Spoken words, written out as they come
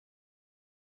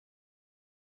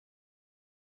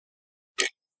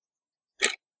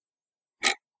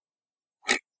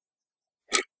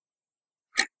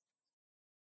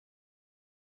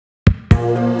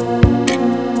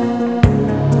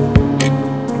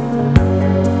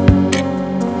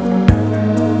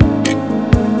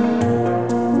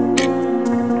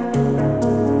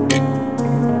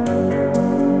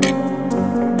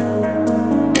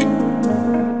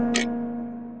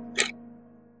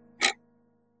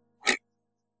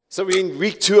So we're in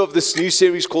week 2 of this new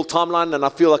series called Timeline, and I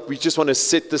feel like we just want to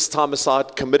set this time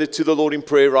aside, committed to the Lord in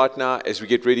prayer right now as we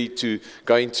get ready to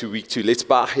go into week 2. Let's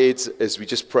bow our heads as we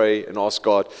just pray and ask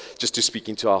God just to speak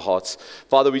into our hearts.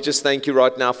 Father, we just thank you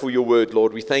right now for your word,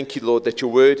 Lord. We thank you, Lord, that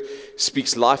your word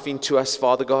speaks life into us,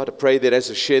 Father God. I pray that as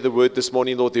I share the word this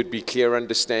morning, Lord, there'd be clear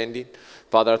understanding.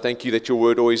 Father, I thank you that your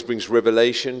word always brings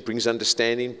revelation, brings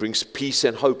understanding, brings peace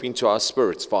and hope into our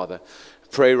spirits, Father.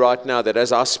 Pray right now that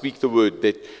as I speak the word,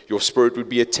 that your spirit would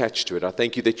be attached to it. I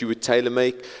thank you that you would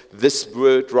tailor-make this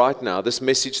word right now, this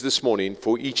message this morning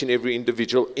for each and every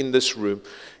individual in this room.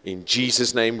 In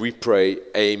Jesus' name we pray,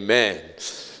 amen.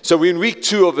 So we're in week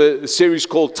 2 of a series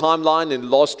called Timeline,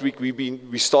 and last week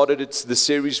we started the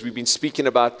series. We've been speaking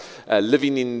about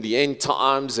living in the end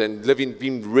times and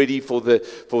being ready for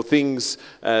things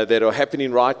that are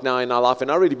happening right now in our life.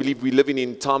 And I really believe we're living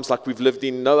in times like we've lived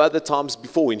in no other times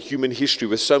before in human history,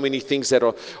 with so many things that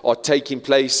are taking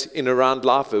place in around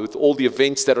life, with all the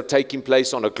events that are taking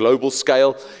place on a global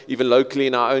scale, even locally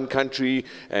in our own country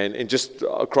and just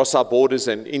across our borders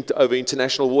and over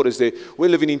international waters. We're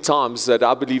living in times that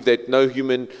I believe that no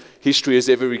human history has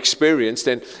ever experienced.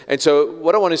 And so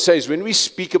what I want to say is, when we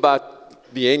speak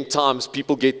about the end times,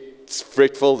 people get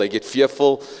fretful, they get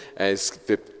fearful, as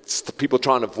the people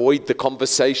try and avoid the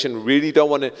conversation. We don't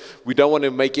want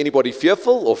to make anybody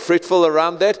fearful or fretful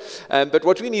around that. But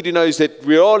what we need to know is that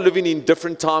we are living in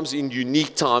different times, in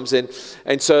unique times.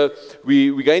 And so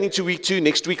we're going into week 2.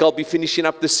 Next week I'll be finishing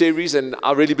up the series. And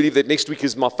I really believe that next week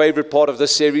is my favorite part of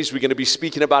this series. We're going to be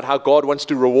speaking about how God wants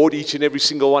to reward each and every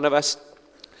single one of us,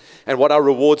 and what our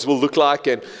rewards will look like,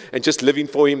 and just living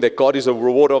for Him, that God is a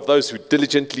rewarder of those who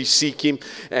diligently seek Him.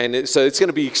 And so it's going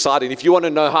to be exciting. If you want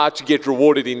to know how to get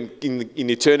rewarded in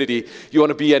eternity, you want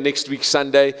to be here next week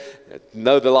Sunday,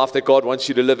 know the life that God wants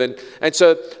you to live in. And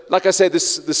so, like I said, the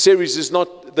series is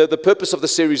not, the purpose of the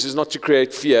series is not to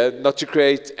create fear, not to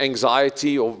create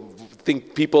anxiety, or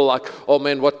think people like, oh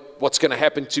man, what's going to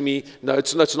happen to me? No,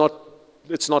 it's not.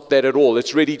 It's not that at all.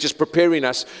 It's really just preparing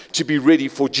us to be ready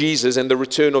for Jesus and the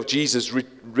return of Jesus,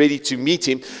 ready to meet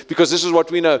Him. Because this is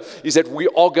what we know, is that we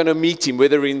are going to meet Him,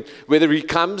 whether He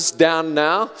comes down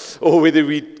now or whether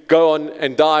we go on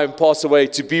and die and pass away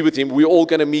to be with Him. We're all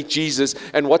going to meet Jesus.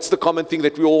 And what's the common thing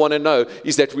that we all want to know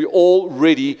is that we're all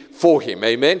ready for Him.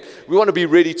 Amen. We want to be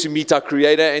ready to meet our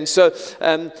Creator. And so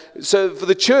for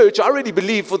the church, I really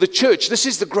believe for the church, this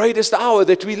is the greatest hour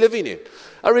that we're living in.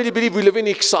 I really believe we live in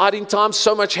exciting times,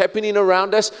 so much happening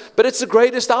around us, but it's the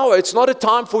greatest hour. It's not a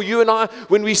time for you and I,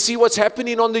 when we see what's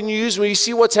happening on the news, when we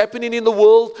see what's happening in the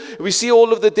world, we see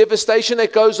all of the devastation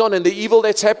that goes on and the evil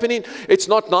that's happening. It's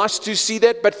not nice to see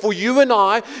that, but for you and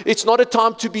I, it's not a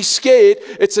time to be scared,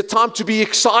 it's a time to be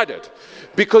excited.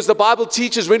 Because the Bible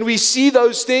teaches when we see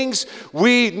those things,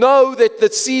 we know that the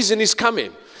season is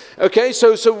coming. Okay,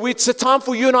 so it's a time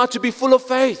for you and I to be full of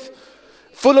faith,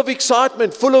 full of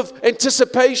excitement, full of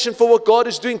anticipation for what God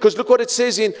is doing. Because look what it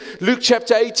says in Luke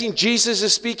chapter 18. Jesus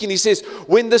is speaking. He says,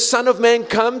 when the Son of Man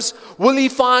comes, will He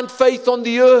find faith on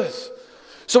the earth?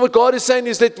 So what God is saying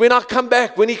is that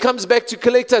when He comes back to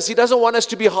collect us, He doesn't want us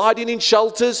to be hiding in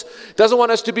shelters, doesn't want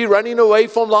us to be running away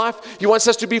from life. He wants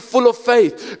us to be full of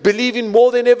faith, believing more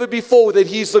than ever before that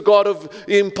He's the God of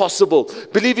the impossible,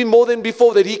 believing more than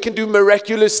before that He can do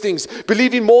miraculous things,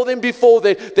 believing more than before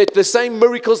that the same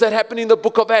miracles that happen in the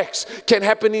book of Acts can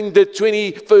happen in the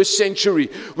 21st century.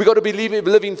 We've got to be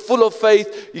living full of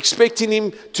faith, expecting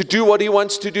Him to do what He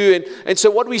wants to do. And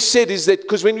so what we said is that,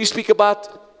 because when we speak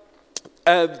about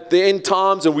the end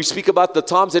times, and we speak about the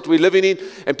times that we're living in,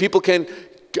 and people can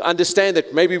understand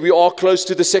that maybe we are close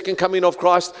to the second coming of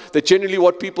Christ, that generally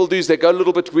what people do is they go a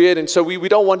little bit weird. And so we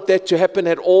don't want that to happen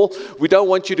at all. We don't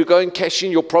want you to go and cash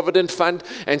in your provident fund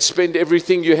and spend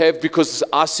everything you have because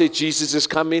I said Jesus is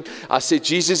coming. I said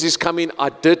Jesus is coming. I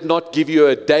did not give you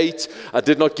a date. I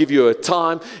did not give you a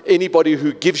time. Anybody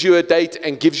who gives you a date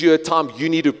and gives you a time, you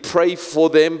need to pray for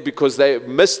them because they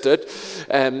missed it.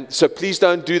 So please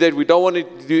don't do that. We don't want to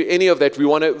do any of that.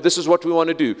 This is what we want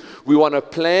to do. We want to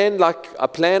plan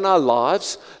our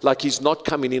lives like He's not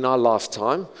coming in our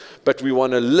lifetime, but we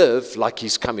want to live like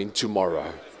He's coming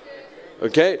tomorrow.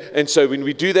 Okay? And so when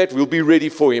we do that, we'll be ready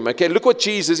for Him. Okay? Look what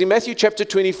Jesus, in Matthew chapter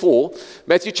 24,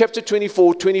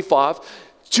 25,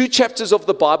 2 chapters of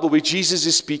the Bible where Jesus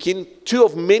is speaking, 2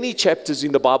 of many chapters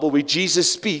in the Bible where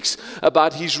Jesus speaks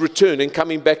about His return and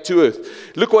coming back to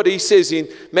earth. Look what He says in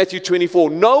Matthew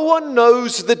 24. No one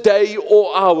knows the day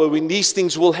or hour when these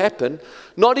things will happen,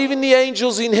 not even the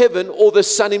angels in heaven or the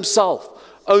Son Himself.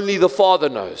 Only the Father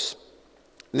knows.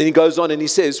 And then he goes on and he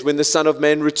says, when the Son of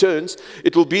Man returns,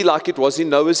 it will be like it was in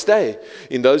Noah's day.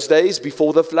 In those days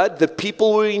before the flood, the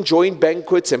people were enjoying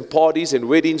banquets and parties and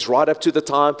weddings right up to the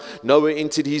time Noah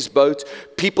entered his boat.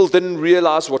 People didn't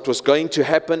realize what was going to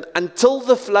happen until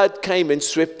the flood came and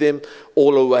swept them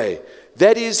all away.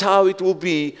 That is how it will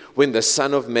be when the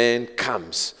Son of Man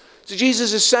comes. So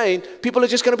Jesus is saying, people are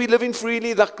just going to be living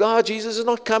freely, like, Jesus is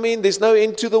not coming, there's no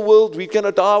end to the world, we're going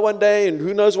to die one day, and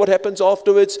who knows what happens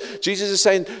afterwards. Jesus is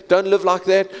saying, don't live like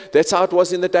that. That's how it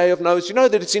was in the day of Noah. You know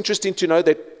that it's interesting to know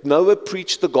that Noah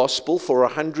preached the gospel for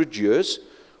 100 years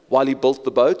while he built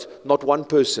the boat. Not one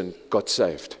person got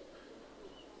saved.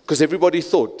 Because everybody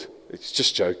thought, it's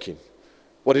just joking.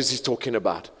 What is he talking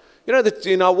about? You know that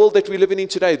in our world that we're living in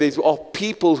today, there are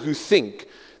people who think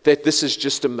that this is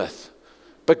just a myth.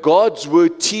 But God's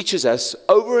word teaches us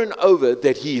over and over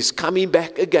that he is coming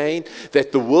back again,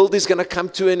 that the world is going to come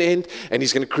to an end, and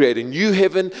he's going to create a new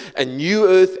heaven, a new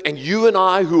earth, and you and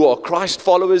I who are Christ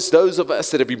followers, those of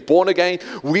us that have been born again,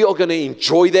 we are going to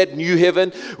enjoy that new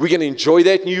heaven, we're going to enjoy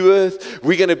that new earth,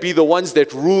 we're going to be the ones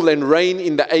that rule and reign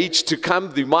in the age to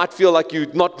come. You might feel like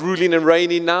you're not ruling and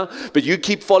reigning now, but you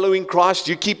keep following Christ,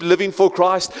 you keep living for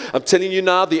Christ. I'm telling you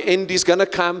now, the end is going to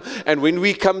come, and when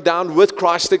we come down with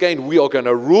Christ again, we are going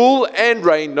to rule and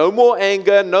reign. No more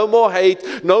anger, no more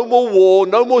hate, no more war,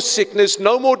 no more sickness,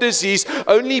 no more disease,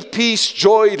 only peace,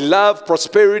 joy, love,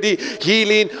 prosperity,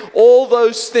 healing, all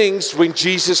those things when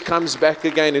Jesus comes back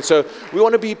again. And so we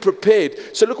want to be prepared.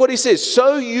 So look what he says.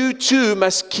 So you too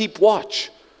must keep watch.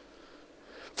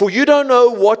 For you don't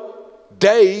know what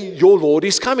day your Lord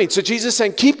is coming. So Jesus is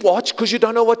saying, keep watch, because you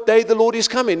don't know what day the Lord is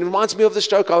coming. It reminds me of this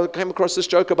joke. I came across this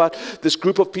joke about this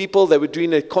group of people. They were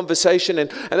doing a conversation,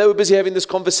 and they were busy having this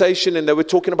conversation, and they were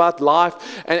talking about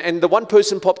life. And the one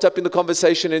person popped up in the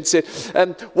conversation and said,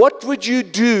 what would you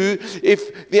do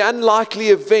if the unlikely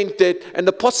event that, and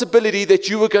the possibility that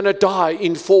you were going to die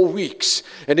in 4 weeks?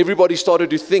 And everybody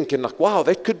started to think, and like, wow,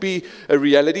 that could be a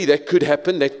reality. That could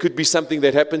happen. That could be something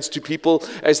that happens to people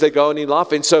as they go on in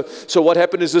life. And so what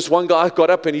happened is this one guy got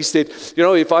up and he said, you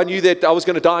know, if I knew that I was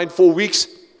going to die in 4 weeks,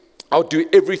 I would do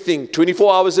everything,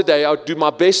 24 hours a day. I would do my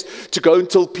best to go and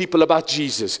tell people about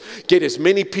Jesus. Get as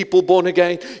many people born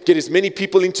again. Get as many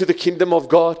people into the kingdom of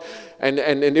God. And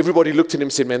everybody looked at him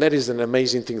and said, man, that is an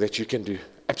amazing thing that you can do.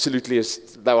 Absolutely.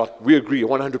 We agree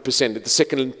 100%. The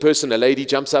second person, a lady,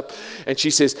 jumps up and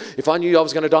she says, if I knew I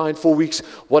was going to die in 4 weeks,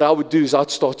 what I would do is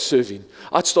I'd start serving.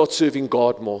 I'd start serving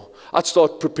God more. I'd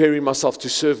start preparing myself to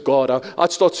serve God.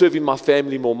 I'd start serving my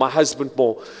family more, my husband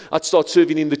more. I'd start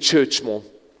serving in the church more.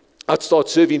 I'd start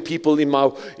serving people in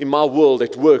my world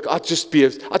at work. I'd just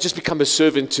become a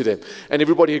servant to them. And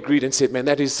everybody agreed and said, man,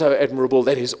 that is so admirable.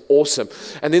 That is awesome.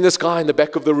 And then this guy in the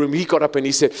back of the room, he got up and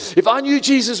he said, if I knew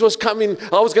Jesus was coming,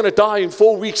 I was going to die in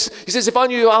 4 weeks. He says, if I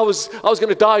knew I was going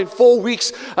to die in 4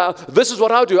 weeks, this is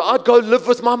what I'd do. I'd go live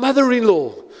with my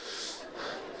mother-in-law.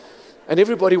 And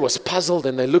everybody was puzzled,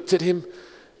 and they looked at him.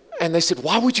 And they said,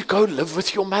 why would you go live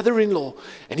with your mother-in-law?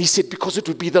 And he said, because it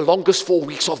would be the longest 4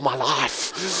 weeks of my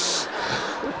life.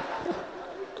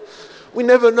 We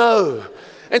never know.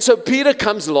 And so Peter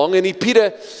comes along, and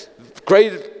Peter,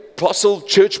 great apostle,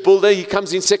 church builder, he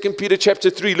comes in 2 Peter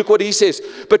chapter 3. Look what he says.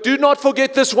 But do not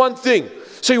forget this one thing.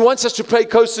 So he wants us to pay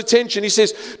close attention. He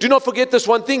says, do not forget this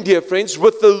one thing, dear friends.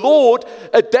 With the Lord,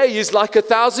 a day is like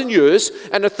 1,000 years,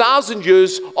 and 1,000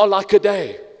 years are like a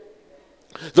day.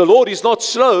 The Lord is not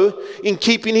slow in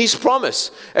keeping his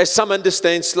promise, as some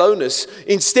understand slowness.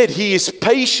 Instead, he is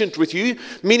patient with you,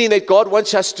 meaning that God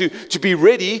wants us to be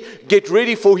ready, get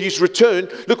ready for his return.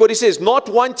 Look what he says, not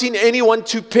wanting anyone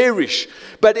to perish,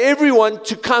 but everyone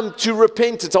to come to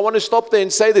repentance. I want to stop there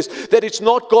and say this, that it's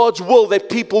not God's will that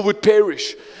people would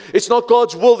perish. It's not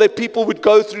God's will that people would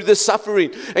go through the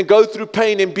suffering and go through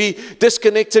pain and be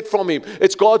disconnected from him.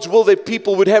 It's God's will that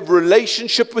people would have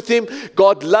relationship with him.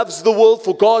 God loves the world,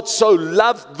 for God so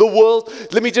loved the world.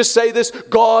 Let me just say this,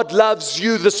 God loves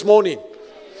you this morning.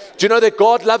 Do you know that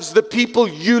God loves the people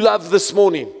you love this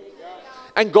morning?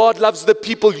 And God loves the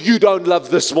people you don't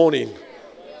love this morning.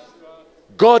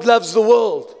 God loves the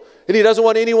world. And he doesn't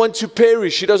want anyone to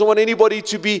perish. He doesn't want anybody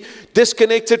to be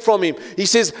disconnected from him. He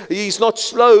says he's not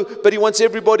slow, but he wants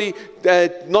everybody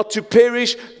not to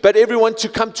perish, but everyone to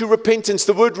come to repentance.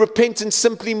 The word repentance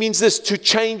simply means this, to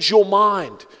change your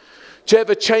mind. To have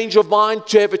a change of mind,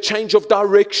 to have a change of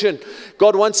direction.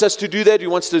 God wants us to do that. He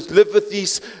wants to live with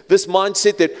this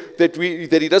mindset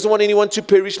that he doesn't want anyone to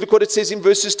perish. Look what it says in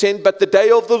verses 10. But the day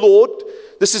of the Lord,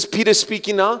 this is Peter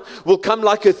speaking now, will come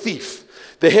like a thief.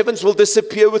 The heavens will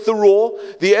disappear with a roar,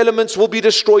 the elements will be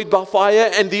destroyed by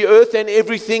fire, and the earth and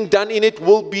everything done in it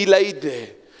will be laid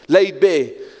bare.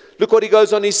 Look Look what he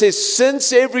goes on. He says,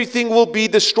 since everything will be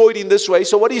destroyed in this way.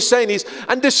 So what he's saying is,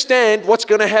 understand what's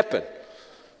going to happen.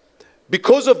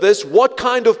 Because of this, what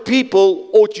kind of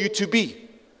people ought you to be?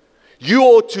 You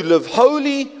ought to live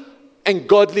holy and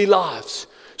godly lives.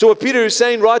 So what Peter is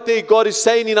saying right there, God is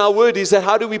saying in our word, is that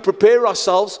how do we prepare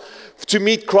ourselves to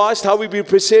meet Christ? How do we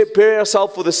prepare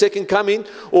ourselves for the second coming,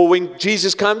 or when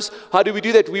Jesus comes? How do we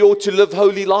do that? We ought to live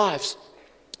holy lives.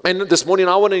 And this morning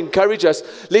I want to encourage us,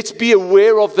 let's be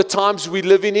aware of the times we're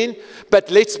living in,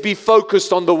 but let's be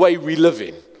focused on the way we live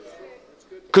in.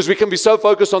 Because we can be so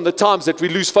focused on the times that we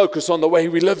lose focus on the way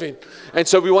we live in. And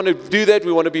so we want to do that.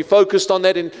 We want to be focused on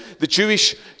that. In the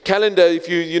Jewish calendar, if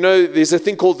you know, there's a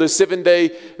thing called the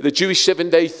Jewish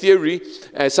 7-day theory.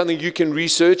 Something you can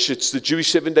research. It's the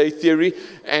Jewish 7-day theory.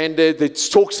 And it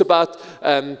talks about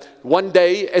one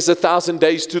day as 1,000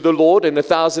 days to the Lord, and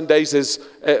 1,000 days as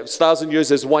 1,000 years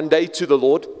as one day to the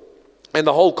Lord. And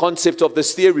the whole concept of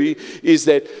this theory is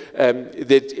that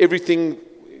everything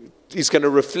is going to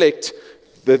reflect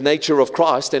the nature of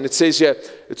Christ. And it says here,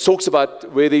 it talks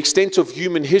about where the extent of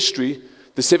human history,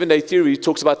 the 7-day theory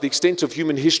talks about the extent of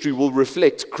human history will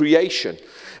reflect creation.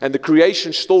 And the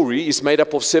creation story is made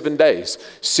up of 7 days.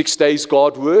 6 days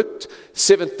God worked,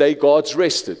 7th day God's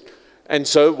rested. And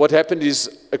so what happened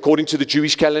is, according to the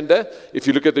Jewish calendar, if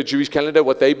you look at the Jewish calendar,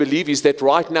 what they believe is that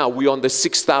right now we're on the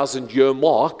 6,000 year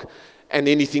mark, and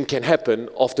anything can happen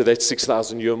after that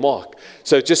 6,000 year mark.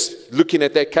 So just looking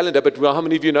at that calendar, but how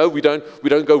many of you know we don't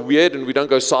go weird and we don't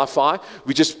go sci-fi.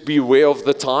 We just be aware of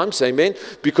the times, amen?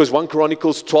 Because 1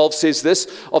 Chronicles 12 says this,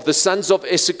 of the sons of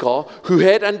Issachar who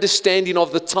had understanding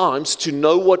of the times to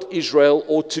know what Israel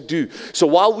ought to do. So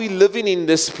while we're living in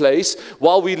this place,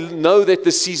 while we know that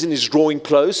the season is drawing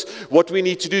close, what we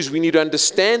need to do is we need to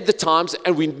understand the times,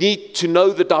 and we need to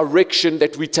know the direction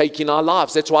that we take in our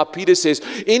lives. That's why Peter says,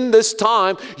 in this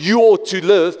time, you ought to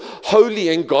live holy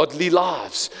and godly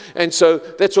lives. And so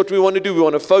that's what we want to do. We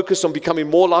want to focus on becoming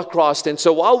more like Christ. And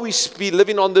so while we be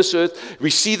living on this earth, we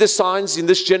see the signs in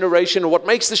this generation. And what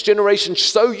makes this generation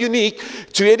so unique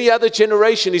to any other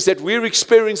generation is that we're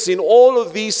experiencing all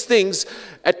of these things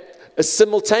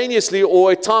simultaneously,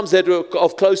 or at times that are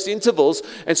of close intervals.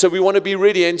 And so we want to be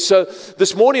ready. And so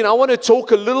this morning, I want to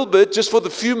talk a little bit, just for the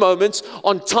few moments,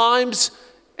 on times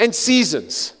and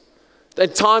seasons.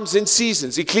 And times and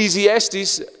seasons.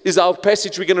 Ecclesiastes is our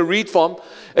passage we're going to read from.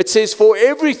 It says, for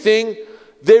everything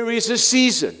there is a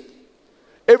season.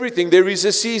 Everything there is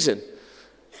a season.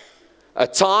 A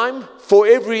time for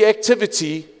every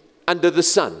activity under the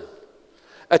sun.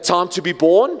 A time to be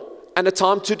born and a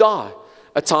time to die.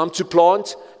 A time to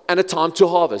plant and a time to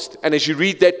harvest. And as you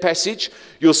read that passage,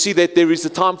 you'll see that there is a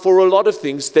time for a lot of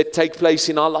things that take place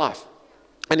in our life.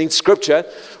 And in Scripture,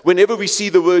 whenever we see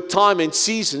the word time and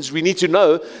seasons, we need to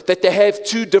know that they have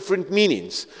two different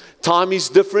meanings. Time is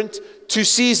different to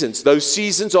seasons. Those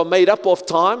seasons are made up of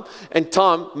time, and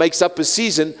time makes up a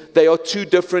season. They are two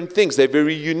different things. They're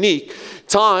very unique.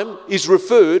 Time is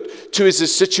referred to as a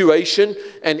situation,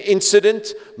 an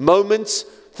incident, moments,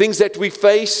 things that we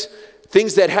face,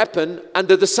 things that happen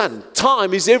under the sun.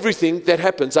 Time is everything that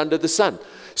happens under the sun.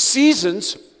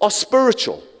 Seasons are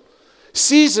spiritual.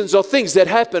 Seasons are things that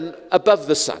happen above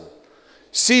the sun.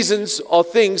 Seasons are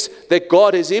things that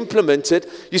God has implemented.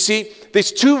 You see,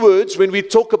 there's two words when we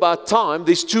talk about time.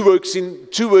 There's two words in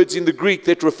the Greek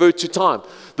that refer to time.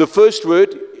 The first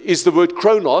word is the word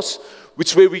chronos,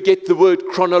 which is where we get the word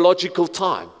chronological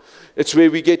time. It's where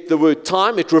we get the word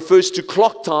time. It refers to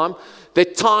clock time.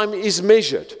 That time is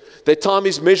measured. That time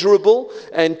is measurable.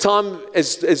 And time,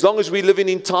 as long as we're living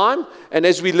in time, and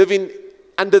as we live in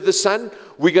under the sun,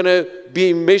 we're going to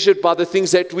be measured by the things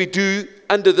that we do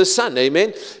under the sun.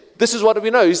 Amen. This is what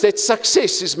we know, is that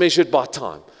success is measured by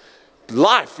time.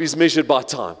 Life is measured by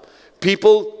time.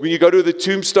 People, when you go to the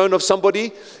tombstone of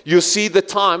somebody, you'll see the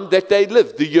time that they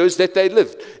lived, the years that they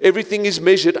lived. Everything is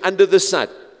measured under the sun.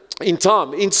 In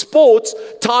time. In sports,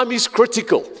 time is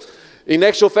critical. In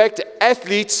actual fact,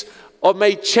 athletes are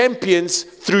made champions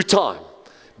through time,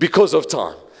 because of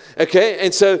time. Okay,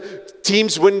 and so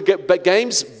teams win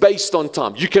games based on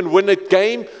time. You can win a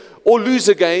game or lose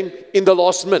a game in the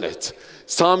last minute.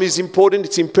 Time is important,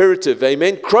 it's imperative,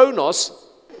 amen. Chronos,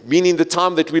 meaning the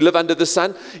time that we live under the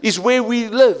sun, is where we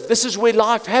live. This is where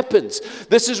life happens.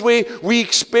 This is where we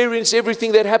experience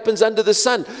everything that happens under the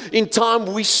sun. In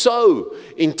time we sow,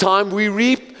 in time we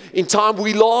reap, in time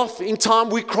we laugh, in time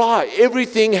we cry.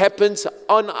 Everything happens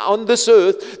on this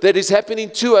earth that is happening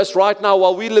to us right now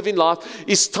while we live in life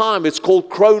is time. It's called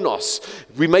chronos.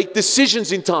 We make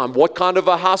decisions in time. What kind of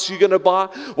a house you're going to buy,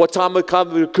 what kind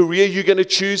of career you're going to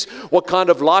choose, what kind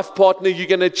of life partner you're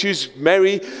going to choose,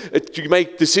 marry. You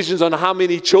make decisions on how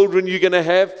many children you're going to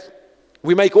have.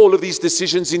 We make all of these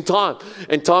decisions in time,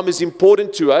 and time is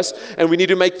important to us, and we need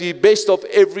to make the best of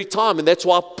every time. And that's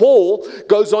why Paul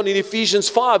goes on in Ephesians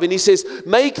 5 and he says,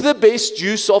 make the best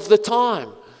use of the time.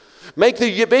 Make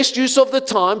the best use of the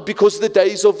time, because the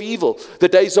days of evil. The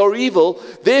days are evil.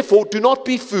 Therefore, do not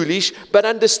be foolish, but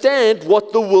understand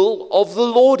what the will of the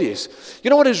Lord is.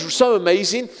 You know what is so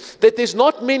amazing? That there's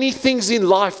not many things in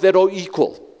life that are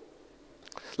equal.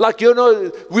 Like, you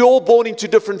know, we're all born into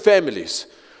different families.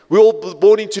 We're all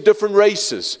born into different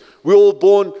races. We're all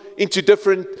born into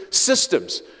different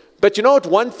systems. But you know what?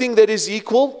 One thing that is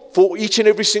equal for each and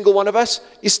every single one of us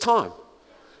is time.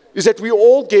 Is that we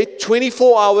all get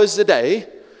 24 hours a day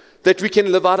that we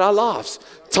can live out our lives.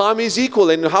 Time is equal,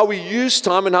 and how we use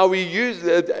time and how we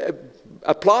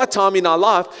apply time in our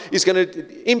life is going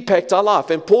to impact our life.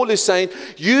 And Paul is saying,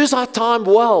 use our time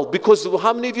well, because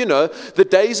how many of you know the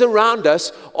days around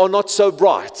us are not so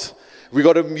bright? We've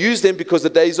got to use them because the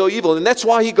days are evil. And that's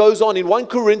why he goes on in 1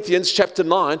 Corinthians chapter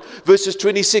 9, verses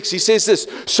 26. He says this,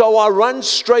 so I run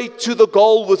straight to the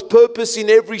goal with purpose in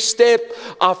every step.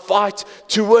 I fight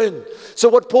to win. So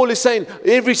what Paul is saying,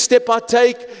 every step I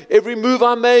take, every move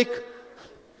I make,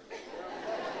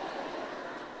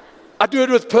 I do it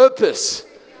with purpose.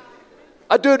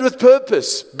 I do it with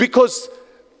purpose because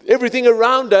everything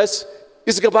around us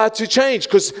is about to change,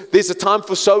 because there's a time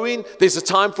for sowing, there's a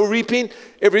time for reaping.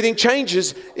 Everything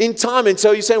changes in time. And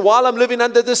so he's saying, while I'm living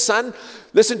under the sun,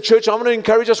 listen, church, I want to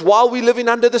encourage us, while we're living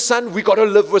under the sun, we got to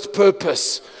live with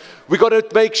purpose. We got to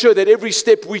make sure that every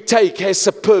step we take has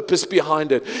a purpose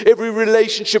behind it. Every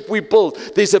relationship we build,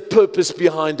 there's a purpose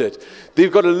behind it.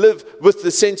 We've got to live with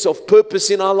the sense of purpose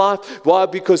in our life. Why?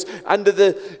 Because as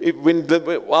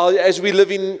we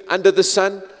live under the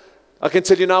sun, I can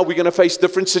tell you now, we're going to face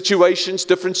different situations,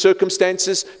 different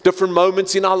circumstances, different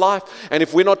moments in our life. And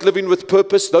if we're not living with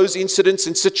purpose, those incidents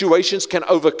and situations can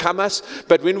overcome us.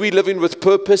 But when we're living with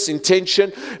purpose,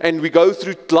 intention, and we go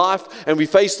through life and we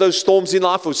face those storms in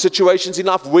life or situations in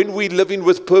life, when we're living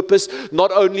with purpose,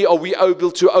 not only are we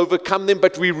able to overcome them,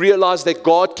 but we realize that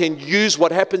God can use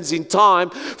what happens in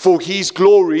time for His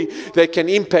glory that can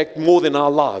impact more than our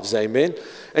lives. Amen.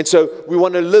 And so we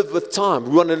want to live with time.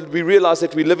 We realize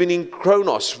that we're living in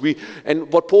chronos.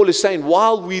 And what Paul is saying,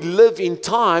 while we live in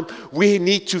time, we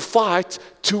need to fight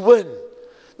to win.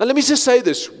 Now let me just say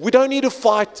this. We don't need to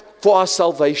fight for our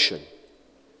salvation.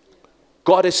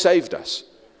 God has saved us.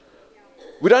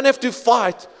 We don't have to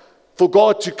fight for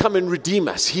God to come and redeem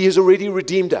us. He has already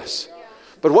redeemed us.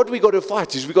 But what we got to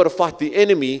fight is we got to fight the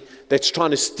enemy that's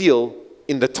trying to steal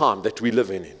in the time that we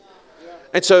live in.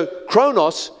 And so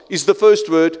chronos is the first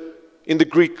word in the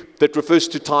Greek that refers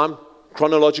to time,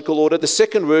 chronological order. The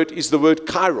second word is the word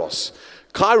kairos.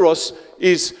 Kairos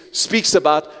speaks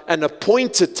about an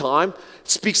appointed time,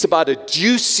 speaks about a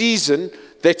due season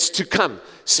that's to come,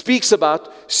 speaks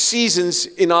about seasons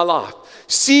in our life.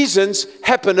 Seasons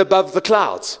happen above the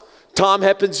clouds. Time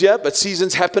happens here, but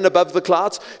seasons happen above the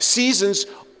clouds. Seasons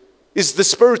is the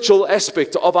spiritual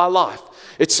aspect of our life.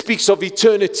 It speaks of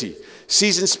eternity.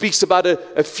 Season speaks about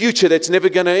a future that's never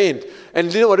going to end.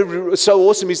 And you know what is so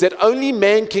awesome is that only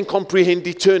man can comprehend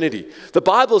eternity. The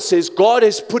Bible says God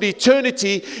has put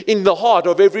eternity in the heart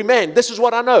of every man. This is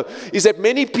what I know, is that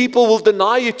many people will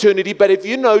deny eternity, but if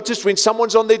you notice when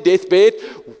someone's on their deathbed,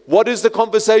 what is the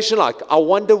conversation like? I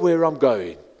wonder where I'm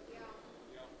going.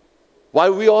 Why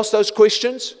we ask those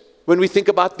questions when we think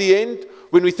about the end,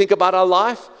 when we think about our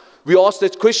life? We ask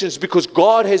those questions because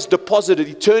God has deposited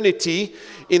eternity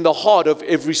in the heart of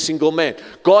every single man.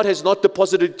 God has not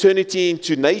deposited eternity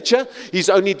into nature. He's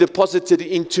only deposited it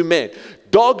into man.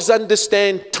 Dogs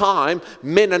understand time.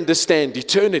 Men understand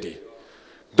eternity.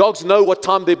 Dogs know what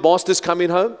time their master's coming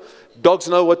home. Dogs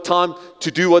know what time to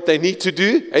do what they need to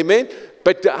do. Amen.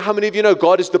 But how many of you know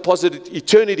God has deposited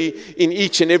eternity in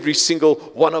each and every single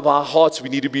one of our hearts? We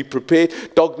need to be prepared.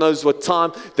 Dog knows what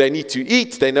time they need to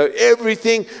eat. They know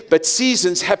everything. But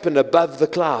seasons happen above the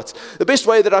clouds. The best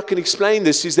way that I can explain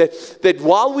this is that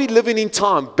while we're living in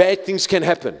time, bad things can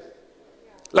happen.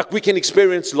 Like we can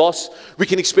experience loss, we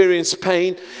can experience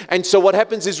pain. And so what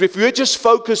happens is if we're just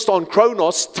focused on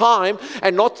chronos, time,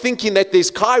 and not thinking that there's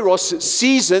kairos,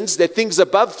 seasons, that things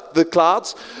above the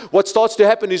clouds, what starts to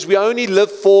happen is we only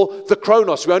live for the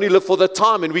chronos, we only live for the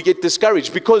time, and we get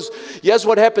discouraged. Because here's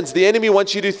what happens, the enemy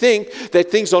wants you to think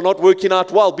that things are not working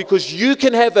out well, because you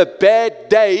can have a bad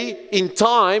day in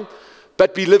time,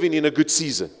 but be living in a good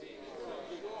season.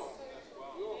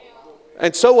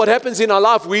 And so what happens in our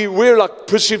life, we're like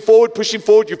pushing forward,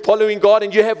 you're following God,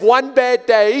 and you have one bad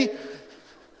day,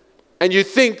 and you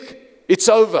think it's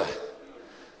over.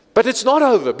 But it's not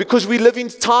over, because we live in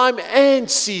time and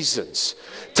seasons.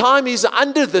 Time is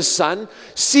under the sun,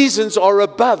 seasons are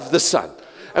above the sun.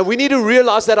 And we need to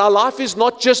realize that our life is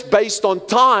not just based on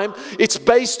time, it's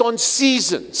based on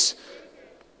seasons.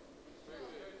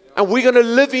 And we're going to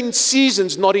live in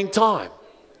seasons, not in time,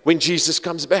 when Jesus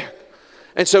comes back.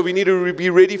 And so we need to be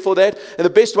ready for that. And the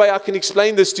best way I can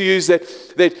explain this to you is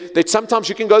that sometimes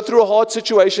you can go through a hard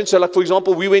situation. So like, for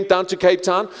example, we went down to Cape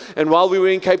Town. And while we were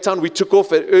in Cape Town, we took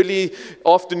off at early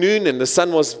afternoon. And the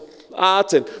sun was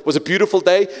out and it was a beautiful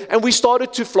day. And we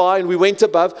started to fly and we went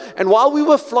above. And while we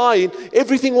were flying,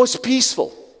 everything was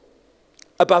peaceful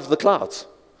above the clouds.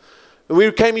 And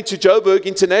we came into Joburg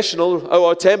International,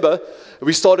 OR Tambo, and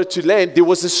we started to land. There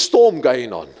was a storm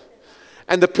going on.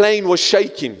 And the plane was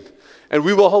shaking. And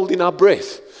we were holding our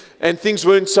breath. And things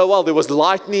weren't so well. There was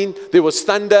lightning. There was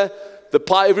thunder.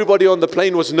 Everybody on the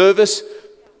plane was nervous.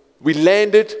 We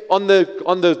landed on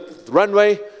the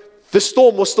runway. The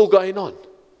storm was still going on. It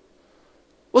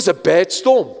was a bad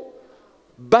storm.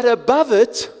 But above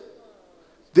it,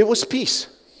 there was peace.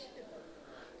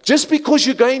 Just because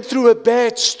you're going through a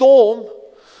bad storm,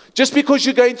 just because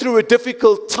you're going through a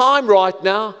difficult time right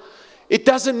now, it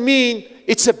doesn't mean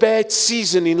it's a bad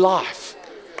season in life.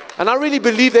 And I really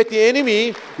believe that the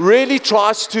enemy really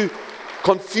tries to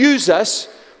confuse us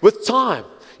with time.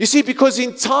 You see, because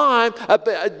in time,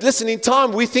 in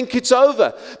time we think it's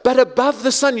over. But above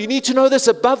the sun, you need to know this,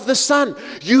 above the sun,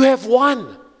 you have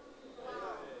won.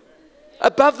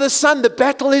 Above the sun, the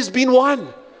battle has been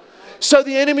won. So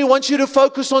the enemy wants you to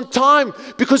focus on time,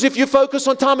 because if you focus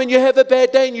on time and you have a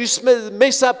bad day and you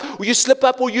mess up, or you slip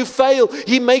up, or you fail,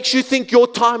 he makes you think your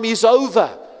time is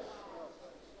over.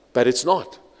 But it's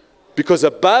not. Because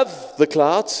above the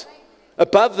clouds,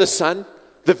 above the sun,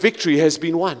 the victory has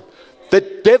been won. The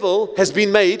devil has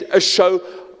been made a show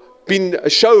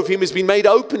of him has been made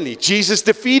openly. Jesus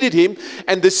defeated him,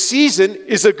 and the season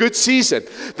is a good season.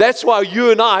 That's why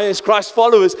you and I, as Christ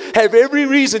followers, have every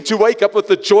reason to wake up with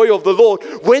the joy of the Lord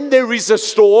when there is a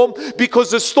storm,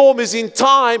 because the storm is in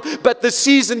time, but the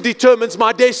season determines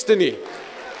my destiny.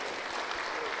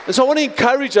 And so I want to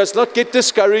encourage us, not get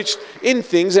discouraged in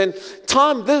things. And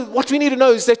time, what we need to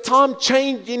know is that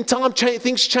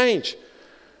things change.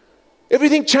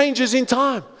 Everything changes in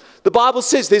time. The Bible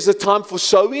says there's a time for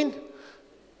sowing.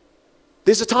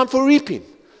 There's a time for reaping.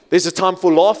 There's a time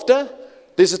for laughter.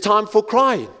 There's a time for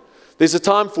crying. There's a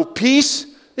time for peace.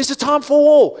 There's a time for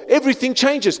war. Everything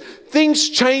changes. Things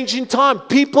change in time.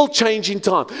 People change in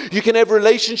time. You can have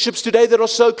relationships today that are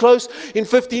so close. In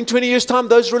 15, 20 years' time,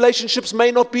 those relationships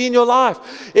may not be in your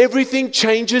life. Everything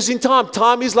changes in time.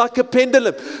 Time is like a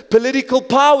pendulum. Political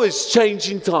powers change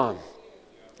in time.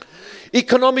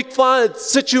 Economic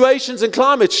situations and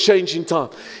climates change in time.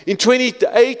 In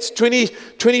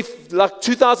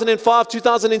 2005,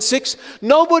 2006,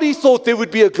 nobody thought there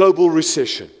would be a global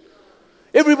recession.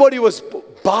 Everybody was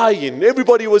buying.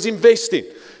 Everybody was investing.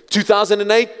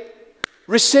 2008,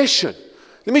 recession.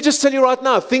 Let me just tell you right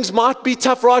now, things might be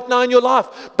tough right now in your life,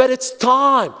 but it's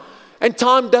time. And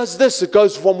time does this. It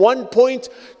goes from one point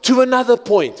to another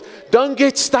point. Don't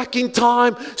get stuck in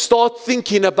time. Start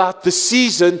thinking about the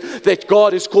season that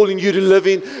God is calling you to live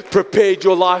in, prepared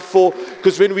your life for.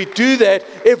 Because when we do that,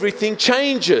 everything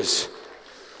changes.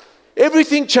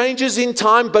 Everything changes in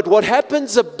time, but what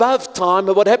happens above time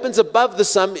and what happens above the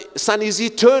sun is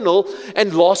eternal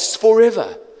and lasts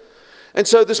forever. And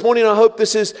so this morning, I hope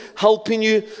this is helping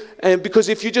you. And because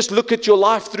if you just look at your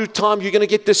life through time, you're going to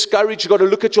get discouraged. You've got to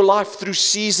look at your life through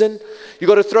season. You've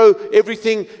got to throw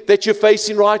everything that you're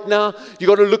facing right now. You've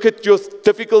got to look at your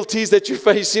difficulties that you're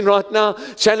facing right now,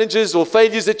 challenges or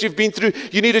failures that you've been through.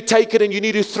 You need to take it and you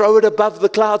need to throw it above the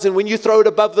clouds. And when you throw it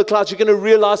above the clouds, you're going to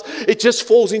realize it just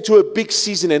falls into a big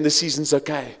season, and the season's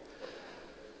okay.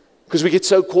 Because we get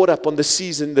so caught up on the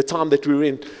season, the time that we're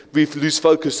in, we lose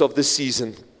focus of the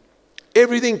season.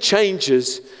 Everything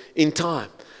changes in time.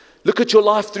 Look at your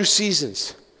life through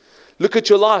seasons. Look at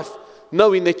your life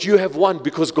knowing that you have won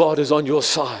because God is on your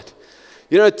side.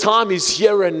 You know, time is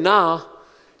here and now.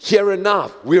 Here and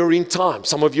now, we're in time.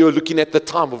 Some of you are looking at the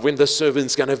time of when the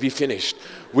sermon's going to be finished.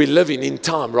 We're living in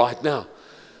time right now.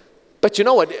 But you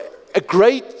know what? A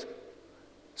great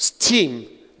team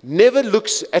never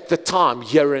looks at the time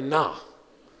here and now.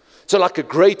 So like a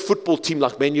great football team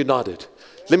like Man United,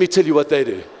 let me tell you what they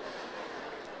do.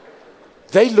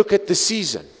 They look at the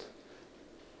season.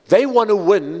 They want to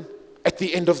win at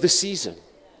the end of the season.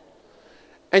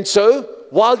 And so,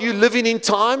 while you're living in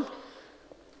time,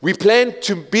 we plan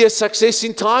to be a success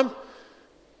in time.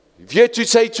 If you had to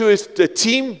say to a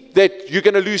team that you're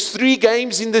going to lose 3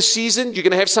 games in this season, you're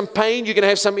going to have some pain, you're going to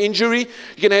have some injury,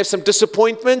 you're going to have some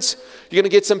disappointments, you're going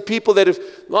to get some people that are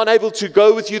not able to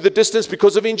go with you the distance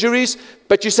because of injuries,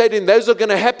 but you say to them, those are going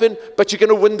to happen, but you're going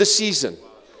to win the season.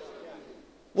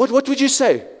 What would you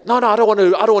say? No, I don't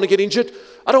want to get injured.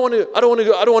 I don't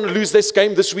want to lose this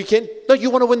game this weekend. No, you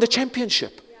want to win the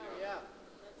championship.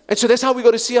 And so that's how we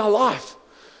got to see our life.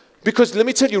 Because let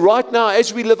me tell you, right now,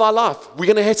 as we live our life, we're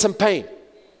going to have some pain.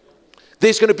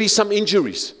 There's going to be some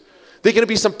injuries. There's going to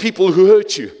be some people who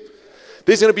hurt you.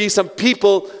 There's going to be some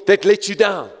people that let you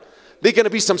down. There's going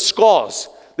to be some scars.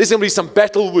 There's going to be some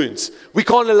battle wounds. We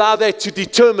can't allow that to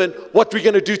determine what we're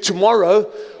going to do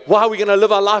tomorrow, how we're going to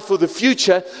live our life for the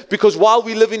future, because while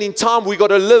we're living in time, we've got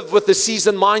to live with the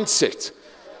season mindset.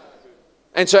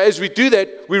 And so as we do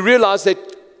that, we realize that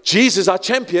Jesus, our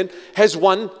champion, has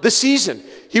won the season.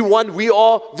 He won. We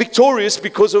are victorious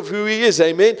because of who He is.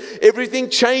 Amen.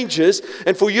 Everything changes.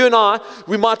 And for you and I,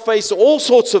 we might face all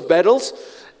sorts of battles.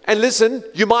 And listen,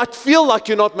 you might feel like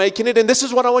you're not making it. And this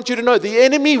is what I want you to know. The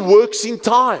enemy works in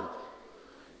time.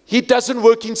 He doesn't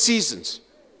work in seasons.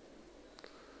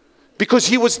 Because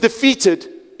he was defeated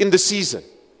in the season.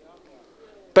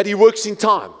 But he works in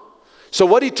time. So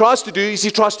what he tries to do is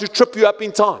he tries to trip you up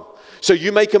in time. So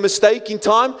you make a mistake in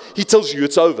time, he tells you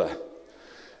it's over.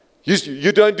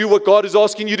 You don't do what God is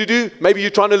asking you to do. Maybe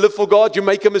you're trying to live for God. You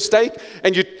make a mistake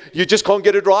and you just can't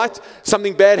get it right.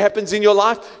 Something bad happens in your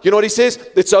life. You know what he says?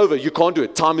 It's over. You can't do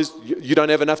it. You don't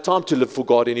have enough time to live for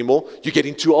God anymore. You're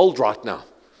getting too old right now.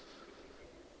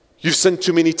 You've sinned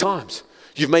too many times.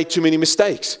 You've made too many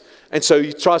mistakes. And so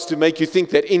he tries to make you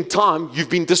think that in time you've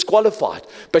been disqualified.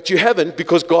 But you haven't,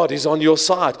 because God is on your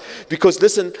side. Because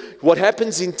listen, what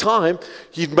happens in time,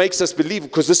 he makes us believe,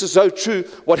 because this is so true,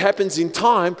 what happens in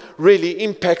time really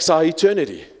impacts our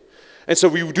eternity. And so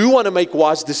we do want to make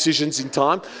wise decisions in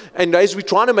time. And as we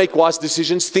try to make wise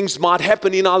decisions, things might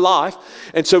happen in our life.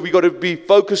 And so we've got to be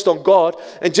focused on God.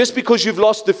 And just because you've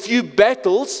lost a few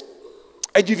battles,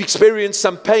 and you've experienced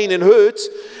some pain and hurts,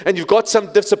 and you've got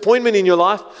some disappointment in your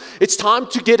life, it's time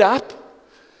to get up.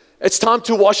 It's time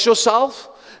to wash yourself.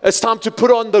 It's time to put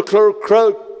on the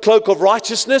cloak of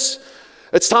righteousness.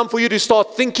 It's time for you to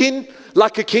start thinking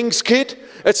like a king's kid.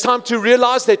 It's time to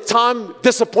realize that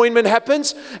disappointment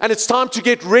happens, and it's time to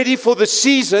get ready for the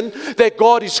season that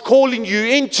God is calling you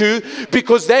into,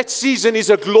 because that season is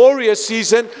a glorious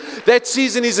season. That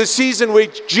season is a season where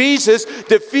Jesus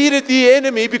defeated the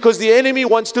enemy, because the enemy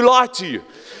wants to lie to you,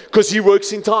 because he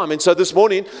works in time. And so this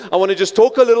morning, I want to just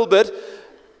talk a little bit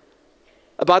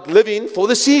about living for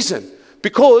the season,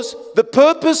 because the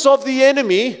purpose of the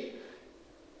enemy,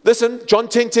 listen, John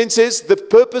 10:10 says, the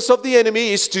purpose of the enemy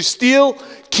is to steal,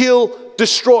 kill,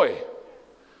 destroy.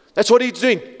 That's what he's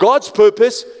doing. God's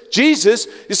purpose, Jesus,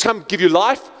 is come give you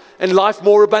life, and life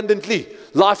more abundantly.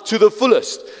 Life to the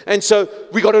fullest. And so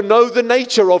we got to know the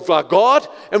nature of our God,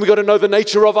 and we got to know the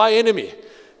nature of our enemy.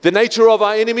 The nature of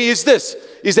our enemy is this,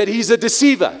 is that he's a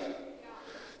deceiver,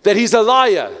 that he's a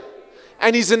liar,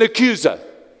 and he's an accuser.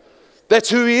 That's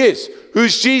who he is.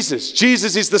 Who's Jesus?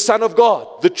 Jesus is the Son of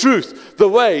God, the truth, the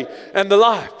way, and the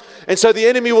life. And so the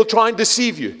enemy will try and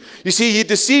deceive you. You see, he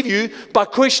deceives you by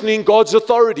questioning God's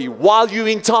authority while you're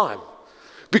in time.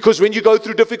 Because when you go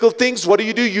through difficult things, what do?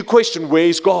 You question, where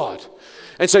is God?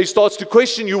 And so he starts to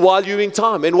question you while you're in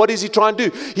time. And what does he try and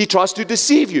do? He tries to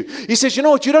deceive you. He says, you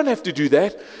know what, you don't have to do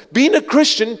that. Being a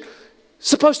Christian is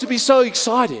supposed to be so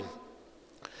exciting.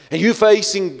 And you're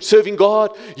serving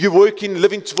God, you're working,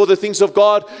 living for the things of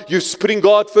God, you're putting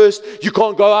God first. You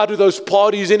can't go out to those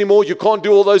parties anymore. You can't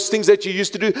do all those things that you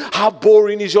used to do. How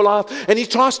boring is your life? And he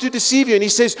tries to deceive you, and he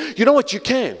says, you know what, you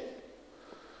can.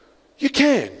 You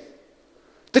can.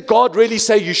 Did God really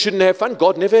say you shouldn't have fun?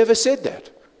 God never ever said that.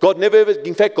 God never ever,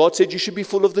 in fact, God said you should be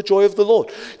full of the joy of the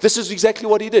Lord. This is exactly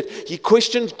what he did. He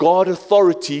questioned God's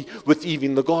authority with Eve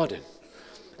in the garden.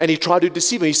 And he tried to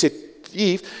deceive her. He said,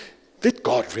 Eve, did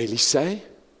God really say?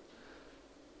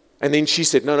 And then she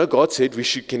said, no, God said we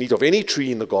can eat of any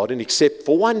tree in the garden except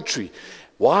for one tree.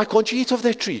 Why can't you eat of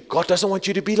that tree? God doesn't want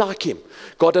you to be like him.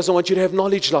 God doesn't want you to have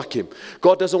knowledge like him.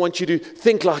 God doesn't want you to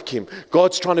think like him.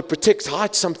 God's trying to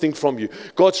hide something from you.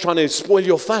 God's trying to spoil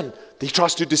your fun. He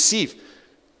tries to deceive.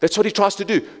 That's what he tries to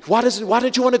do. Why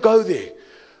don't you want to go there?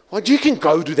 Well, you can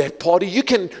go to that party. You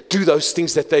can do those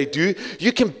things that they do.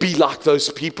 You can be like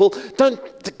those people.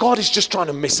 God is just trying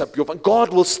to mess up your fun.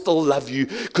 God will still love you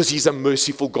because he's a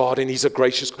merciful God and he's a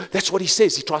gracious God. That's what he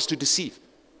says. He tries to deceive.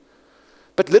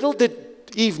 But little did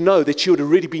Eve know that she had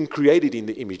already been created in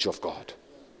the image of God.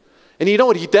 And you know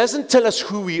what? He doesn't tell us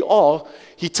who we are.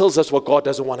 He tells us what God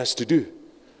doesn't want us to do.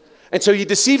 And so he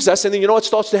deceives us, and then you know what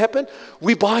starts to happen?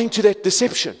 We buy into that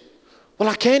deception. Well,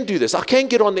 I can do this. I can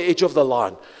get on the edge of the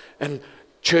line. And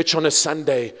church on a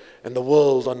Sunday and the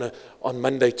world on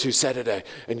Monday to Saturday.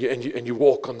 And you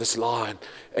walk on this line.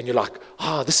 And you're like,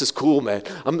 this is cool, man.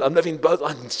 I'm living both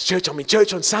on church. I'm in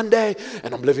church on Sunday,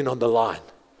 and I'm living on the line.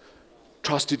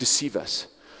 Tries to deceive us.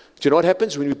 Do you know what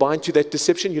happens when we buy into that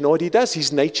deception? You know what he does?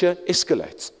 His nature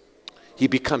escalates. He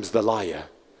becomes the liar.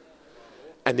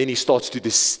 And then he starts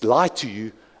to lie to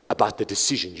you about the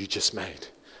decision you just made.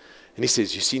 And he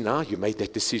says, you see now, you made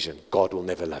that decision. God will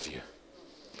never love you.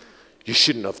 You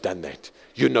shouldn't have done that.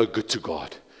 You're no good to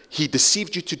God. He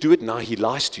deceived you to do it. Now he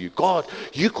lies to you. God,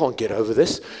 you can't get over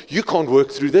this. You can't work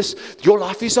through this. Your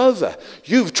life is over.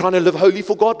 You're trying to live holy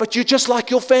for God, but you're just like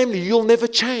your family. You'll never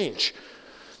change.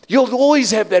 You'll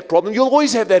always have that problem. You'll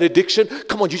always have that addiction.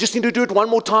 Come on, you just need to do it one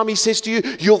more time. He says to you,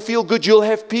 you'll feel good, you'll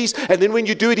have peace. And then when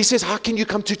you do it, he says, how can you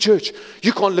come to church?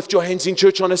 You can't lift your hands in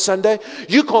church on a Sunday.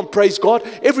 You can't praise God.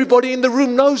 Everybody in the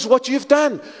room knows what you've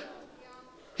done.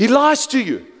 He lies to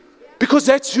you because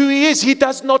that's who he is. He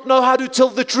does not know how to tell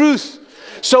the truth.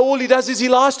 So all he does is he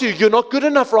lies to you. You're not good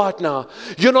enough right now.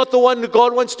 You're not the one that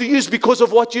God wants to use because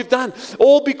of what you've done.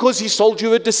 All because he sold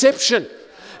you a deception.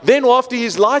 Then after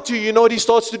he's lied to you, you know what he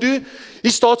starts to do?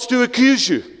 He starts to accuse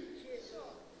you.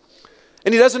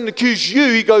 And he doesn't accuse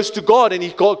you, he goes to God and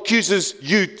he accuses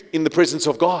you in the presence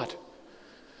of God.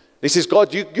 And he says,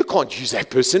 God, you can't use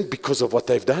that person because of what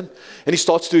they've done. And he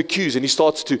starts to accuse and he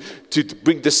starts to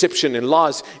bring deception and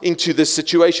lies into this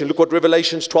situation. Look what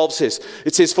Revelation 12 says.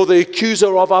 It says, for the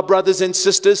accuser of our brothers and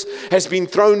sisters has been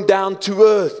thrown down to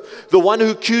earth. The one who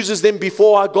accuses them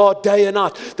before our God day and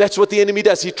night. That's what the enemy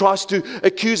does. He tries to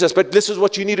accuse us. But this is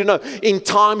what you need to know. In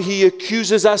time he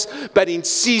accuses us, but in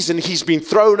season he's been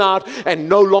thrown out and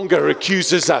no longer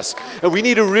accuses us. And we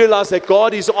need to realize that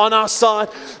God is on our side,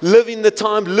 living the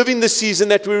time, living the season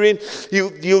that we're in.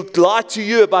 He'll lie to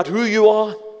you about who you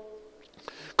are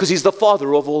because he's the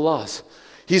father of all lies.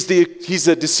 He's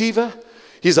a deceiver,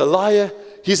 he's a liar,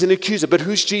 he's an accuser. But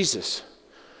who's Jesus?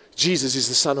 Jesus is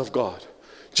the Son of God.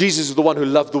 Jesus is the one who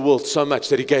loved the world so much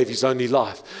that he gave his only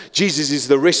life. Jesus is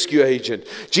the rescue agent.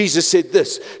 Jesus said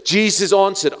this. Jesus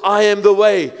answered, I am the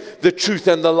way, the truth,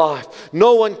 and the life.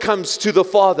 No one comes to the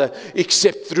Father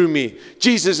except through me.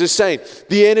 Jesus is saying,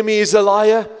 the enemy is a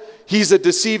liar. He's a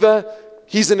deceiver,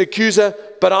 he's an accuser,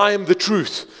 but I am the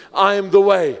truth. I am the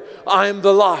way. I am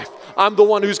the life. I'm the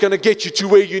one who's going to get you to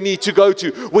where you need to go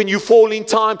to. When you fall in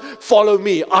time, follow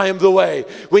me. I am the way.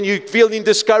 When you feel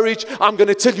discouraged, I'm going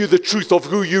to tell you the truth of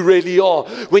who you really are.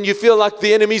 When you feel like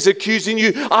the enemy's accusing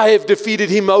you, I have defeated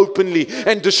him openly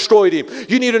and destroyed him.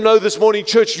 You need to know this morning,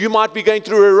 church, you might be going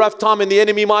through a rough time and the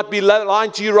enemy might be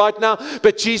lying to you right now,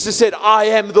 but Jesus said, I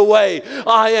am the way,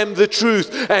 I am the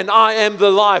truth, and I am the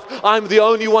life. I'm the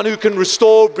only one who can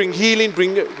restore, bring healing,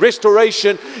 bring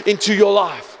restoration into your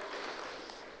life.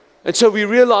 And so we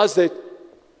realize that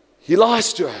he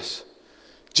lies to us.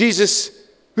 Jesus,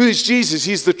 who is Jesus?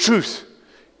 He's the truth.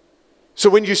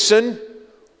 So when you sin,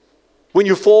 when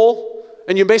you fall,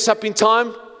 and you mess up in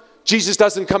time, Jesus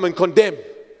doesn't come and condemn.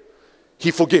 He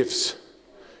forgives.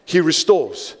 He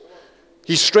restores.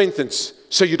 He strengthens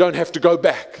so you don't have to go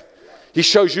back. He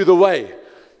shows you the way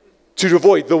to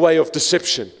avoid the way of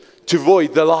deception, to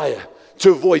avoid the liar,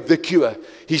 to avoid the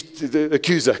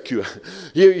accuser.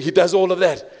 He does all of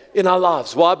that in our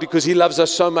lives. Why? Because he loves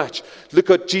us so much. Look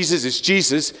what Jesus is.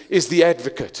 Jesus is the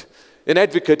advocate. An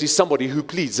advocate is somebody who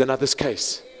pleads another's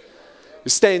case. He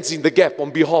stands in the gap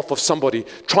on behalf of somebody,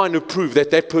 trying to prove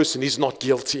that that person is not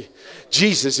guilty.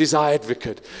 Jesus is our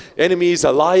advocate. Enemy is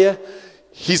a liar.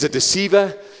 He's a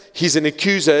deceiver. He's an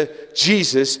accuser.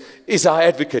 Jesus is our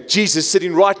advocate. Jesus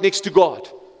sitting right next to God.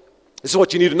 This is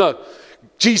what you need to know.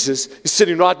 Jesus is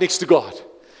sitting right next to God.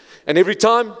 And every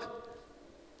time,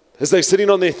 as they're sitting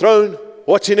on their throne,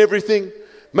 watching everything,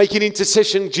 making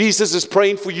intercession, Jesus is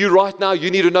praying for you right now.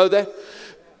 You need to know that.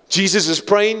 Jesus is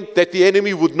praying that the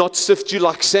enemy would not sift you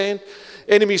like sand.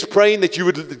 enemy's praying that you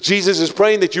would, Jesus is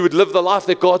praying that you would live the life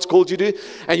that God's called you to.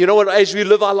 And you know what? As we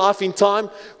live our life in time,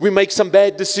 we make some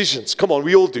bad decisions. Come on,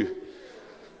 we all do.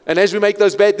 And as we make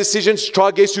those bad decisions, try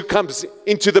guess who comes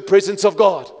into the presence of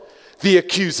God? The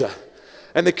accuser.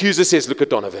 And the accuser says, look at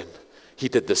Donavan. He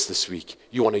did this week.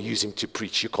 You want to use him to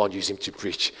preach. You can't use him to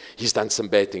preach. He's done some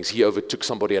bad things. He overtook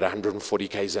somebody at 140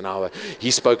 k's an hour.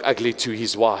 He spoke ugly to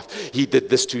his wife. He did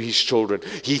this to his children.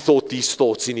 He thought these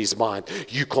thoughts in his mind.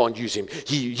 You can't use him.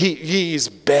 He is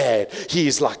bad. He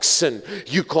is like sin.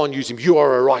 You can't use him. You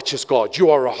are a righteous God. You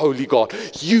are a holy God.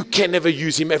 You can never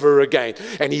use him ever again.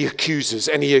 And he accuses,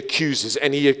 and he accuses,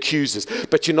 and he accuses.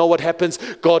 But you know what happens?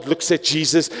 God looks at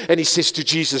Jesus, and he says to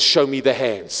Jesus, show me the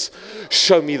hands.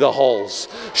 Show me the holes.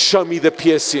 Show me the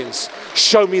piercings.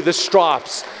 Show me the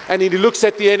stripes. And he looks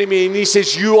at the enemy and he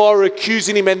says, you are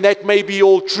accusing him, and that may be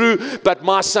all true, but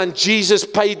my son Jesus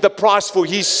paid the price for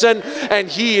his sin, and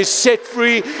he is set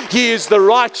free. He is the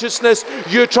righteousness.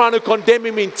 You're trying to condemn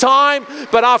him in time,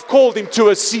 but I've called him to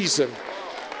a season.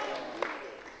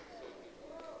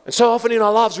 And so often in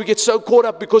our lives, we get so caught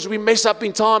up because we mess up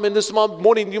in time. And this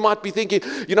morning, you might be thinking,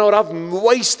 you know what, I've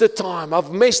wasted time.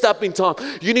 I've messed up in time.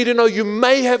 You need to know you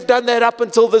may have done that up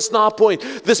until this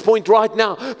point right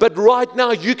now. But right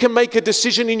now, you can make a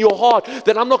decision in your heart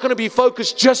that I'm not going to be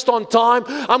focused just on time.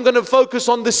 I'm going to focus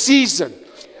on the season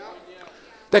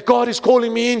that God is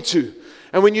calling me into.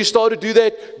 And when you start to do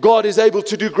that, God is able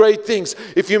to do great things.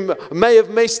 If you may have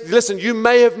you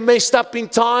may have messed up in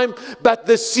time, but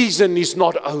the season is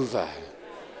not over.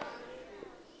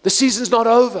 The season's not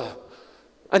over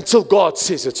until God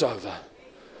says it's over.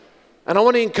 And I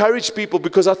want to encourage people,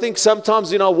 because I think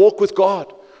sometimes in our walk with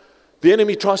God, the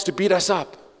enemy tries to beat us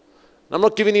up. I'm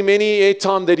not giving him any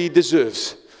airtime that he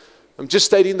deserves. I'm just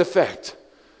stating the fact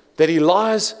that he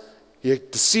lies, he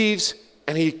deceives,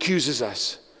 and he accuses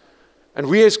us. And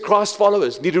we as Christ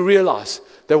followers need to realize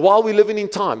that while we're living in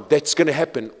time, that's going to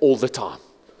happen all the time.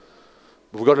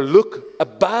 We've got to look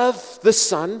above the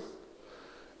sun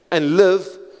and live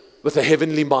with a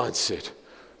heavenly mindset.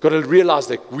 We've got to realize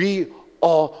that we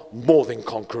are more than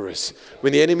conquerors.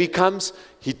 When the enemy comes,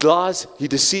 he lies, he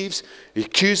deceives, he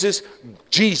accuses.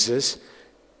 Jesus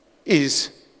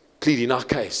is pleading our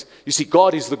case. You see,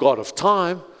 God is the God of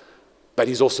time, but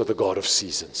he's also the God of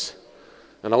seasons.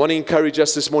 And I want to encourage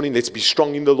us this morning, let's be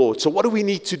strong in the Lord. So what do we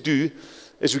need to do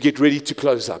as we get ready to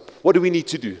close up? What do we need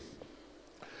to do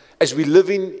as we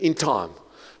live in time?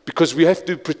 Because we have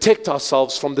to protect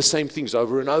ourselves from the same things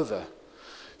over and over.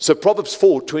 So Proverbs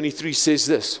 4:23 says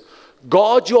this,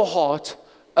 guard your heart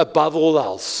above all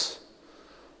else,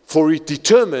 for it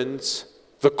determines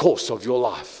the course of your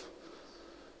life.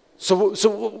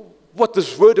 So what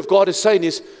this word of God is saying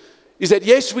is that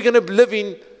yes, we're going to live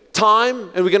in time,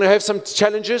 and we're going to have some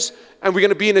challenges, and we're going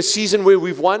to be in a season where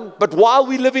we've won. But while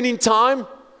we're living in time,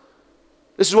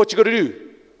 this is what you've got to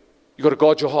do. You've got to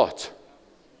guard your heart.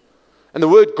 And the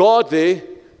word guard there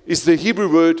is the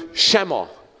Hebrew word shamar.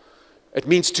 It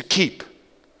means to keep,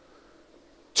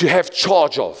 to have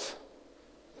charge of,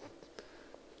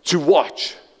 to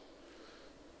watch,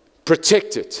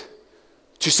 protect it,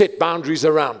 to set boundaries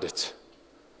around it.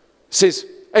 It says,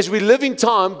 as we live in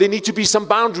time, there need to be some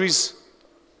boundaries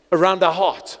around our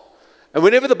heart. And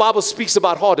whenever the Bible speaks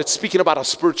about heart, it's speaking about our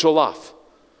spiritual life.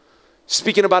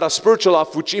 Speaking about our spiritual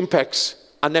life, which impacts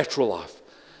our natural life.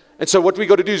 And so what we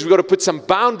got to do is we got to put some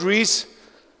boundaries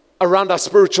around our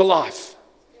spiritual life.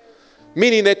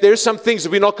 Meaning that there's some things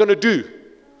that we're not going to do.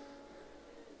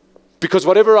 Because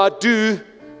whatever I do,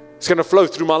 it's going to flow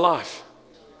through my life.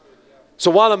 So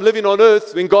while I'm living on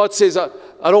earth, when God says,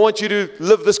 I don't want you to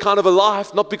live this kind of a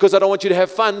life, not because I don't want you to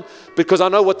have fun, because I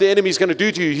know what the enemy is going to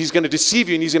do to you. He's going to deceive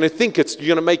you, and he's going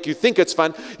to make you think it's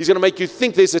fun. He's going to make you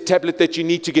think there's a tablet that you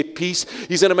need to get peace.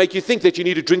 He's going to make you think that you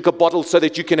need to drink a bottle so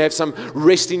that you can have some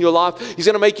rest in your life. He's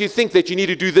going to make you think that you need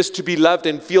to do this to be loved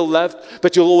and feel loved,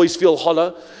 but you'll always feel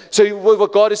hollow. So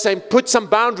what God is saying, put some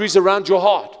boundaries around your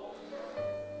heart.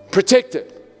 Protect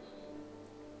it.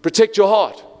 Protect your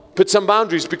heart. Put some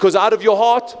boundaries, because out of your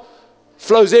heart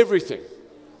flows everything.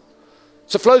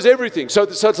 So flows everything. So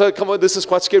come on, this is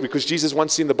quite scary, because Jesus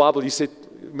once in the Bible, he said,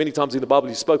 many times in the Bible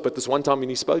he spoke, but this one time when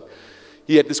he spoke,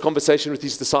 he had this conversation with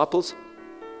his disciples,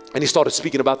 and he started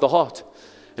speaking about the heart.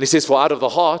 And he says, for out of the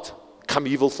heart come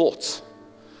evil thoughts.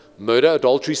 Murder,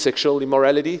 adultery, sexual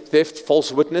immorality, theft,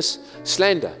 false witness,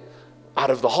 slander. Out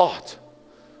of the heart.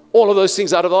 All of those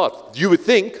things out of the heart. You would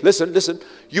think, listen,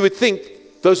 you would think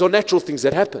those are natural things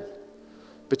that happen.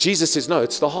 But Jesus says, no,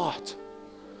 it's the heart.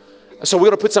 So we're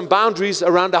going to put some boundaries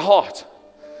around our heart.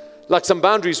 Like some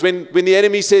boundaries when the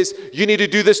enemy says, you need to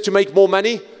do this to make more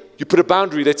money, you put a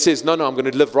boundary that says, no, I'm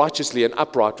going to live righteously and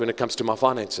upright when it comes to my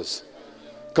finances.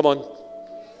 Come on.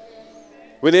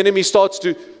 When the enemy starts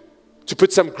to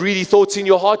put some greedy thoughts in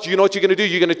your heart, you know what you're going to do?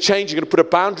 You're going to change. You're going to put a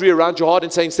boundary around your heart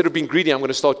and say, instead of being greedy, I'm going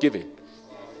to start giving.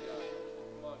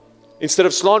 Instead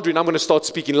of slandering, I'm going to start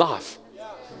speaking life.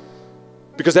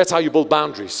 Because that's how you build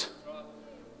boundaries.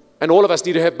 And all of us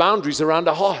need to have boundaries around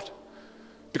our heart.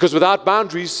 Because without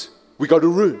boundaries, we go to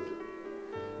ruin.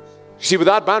 You see,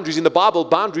 without boundaries, in the Bible,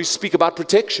 boundaries speak about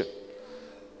protection.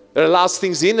 It allows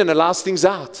things in and allows things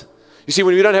out. You see,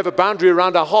 when we don't have a boundary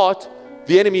around our heart,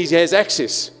 the enemy has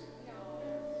access.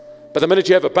 But the minute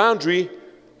you have a boundary,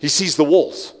 he sees the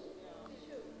walls.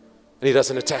 And he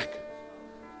doesn't attack.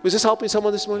 Was this helping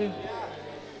someone this morning?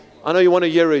 I know you want to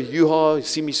hear a yoo-ha, you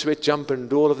see me sweat, jump, and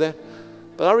do all of that.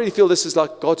 But I really feel this is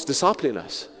like God's discipling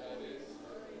us.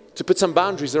 To put some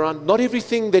boundaries around. Not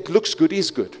everything that looks good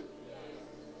is good.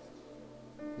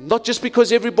 Not just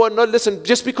because everybody, no, listen,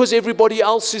 just because everybody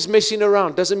else is messing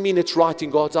around doesn't mean it's right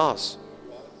in God's eyes.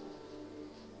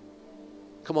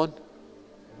 Come on.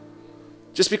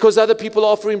 Just because other people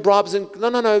are offering bribes and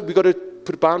no, we've got to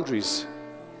put boundaries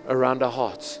around our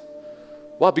hearts.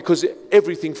 Why? Because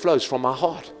everything flows from our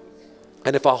heart.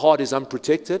 And if our heart is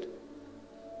unprotected,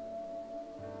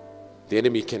 the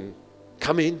enemy can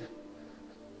come in,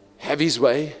 have his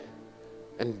way,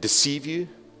 and deceive you,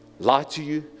 lie to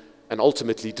you, and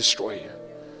ultimately destroy you.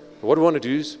 And what we want to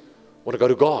do is, want to go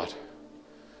to God.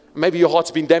 Maybe your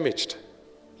heart's been damaged.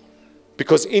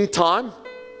 Because in time,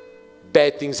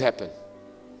 bad things happen.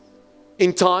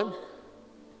 In time,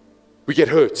 we get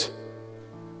hurt.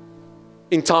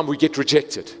 In time, we get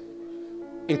rejected.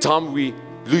 In time, we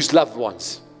lose loved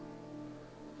ones.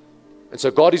 And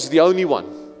so God is the only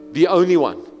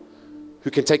one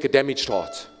who can take a damaged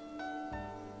heart.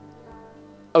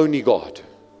 Only God.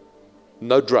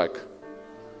 No drug.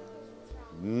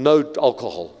 No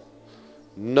alcohol.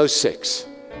 No sex.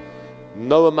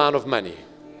 No amount of money.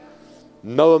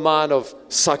 No amount of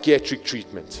psychiatric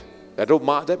treatment.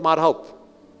 That might help.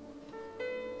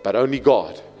 But only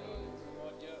God.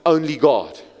 Only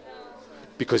God.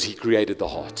 Because He created the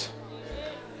heart.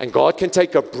 And God can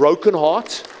take a broken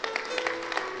heart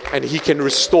and He can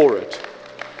restore it.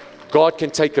 God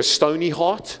can take a stony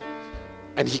heart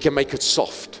and He can make it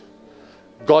soft.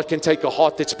 God can take a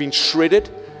heart that's been shredded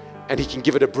and He can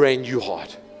give it a brand new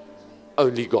heart.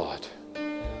 Only God.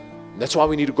 And that's why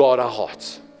we need to guard our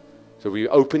hearts. So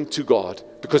we're open to God.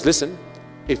 Because listen,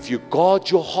 if you guard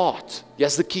your heart,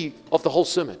 here's the key of the whole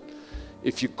sermon.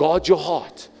 If you guard your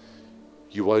heart,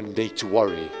 you won't need to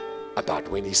worry about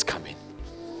when He's coming.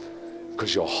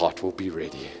 Because your heart will be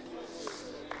ready.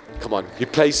 Come on. He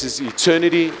places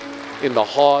eternity in the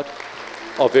heart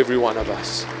of every one of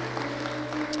us.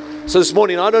 So this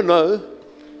morning, I don't know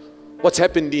what's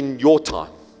happened in your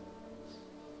time.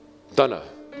 Don't know.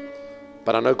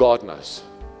 But I know God knows.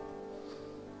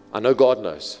 I know God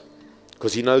knows.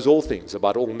 Because He knows all things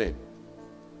about all men.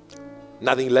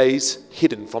 Nothing lays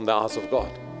hidden from the eyes of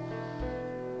God.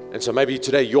 And so maybe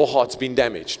today your heart's been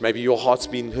damaged. Maybe your heart's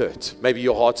been hurt. Maybe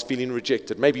your heart's feeling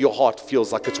rejected. Maybe your heart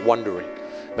feels like it's wandering.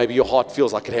 Maybe your heart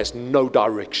feels like it has no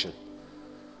direction.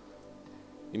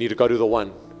 You need to go to the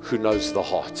one who knows the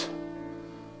heart.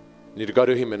 You need to go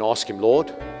to Him and ask Him,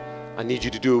 Lord, I need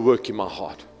You to do a work in my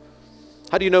heart.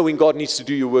 How do you know when God needs to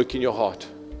do your work in your heart?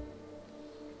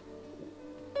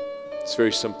 It's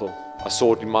very simple. I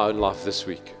saw it in my own life this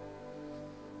week.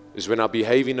 Is when I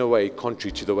behave in a way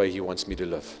contrary to the way He wants me to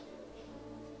live.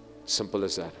 Simple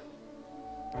as that.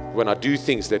 When I do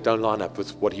things that don't line up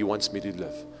with what He wants me to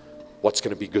live, what's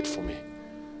going to be good for me.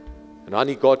 And I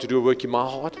need God to do a work in my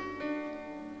heart.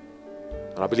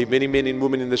 And I believe many men and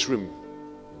women in this room,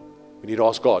 we need to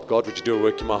ask God, God, would You do a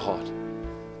work in my heart?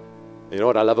 And you know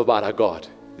what I love about our God?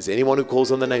 Is anyone who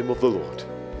calls on the name of the Lord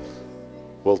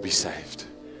will be saved.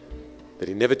 That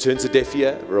He never turns a deaf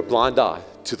ear or a blind eye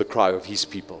to the cry of His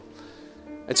people.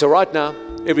 And so right now,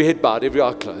 every head bowed, every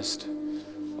eye closed,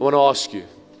 I want to ask you,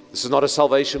 this is not a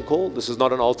salvation call, this is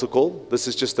not an altar call, this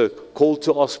is just a call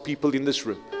to ask people in this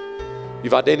room.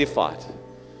 You've identified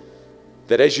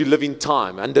that as you live in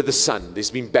time, under the sun,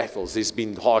 there's been battles, there's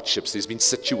been hardships, there's been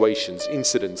situations,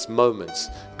 incidents, moments,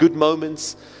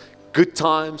 good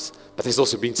times, but there's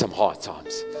also been some hard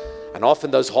times. And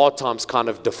often those hard times kind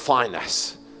of define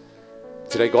us.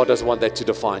 Today, God doesn't want that to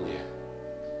define you.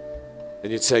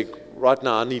 And you'd say, right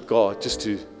now, I need God just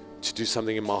to do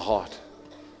something in my heart.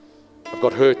 I've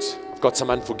got hurt. I've got some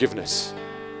unforgiveness.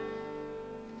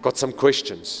 I've got some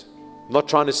questions. I'm not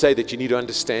trying to say that you need to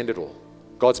understand it all.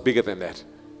 God's bigger than that.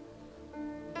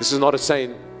 This is not a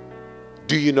saying,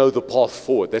 do you know the path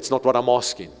forward? That's not what I'm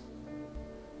asking.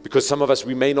 Because some of us,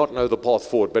 we may not know the path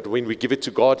forward, but when we give it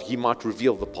to God, He might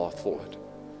reveal the path forward.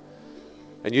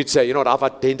 And you'd say, you know what, I've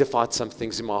identified some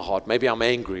things in my heart. Maybe I'm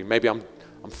angry. Maybe I'm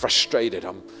frustrated.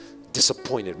 I'm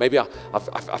disappointed. Maybe I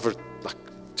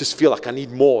just feel like I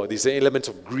need more. There's an element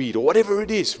of greed or whatever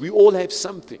it is. We all have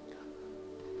something.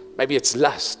 Maybe it's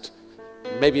lust.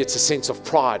 Maybe it's a sense of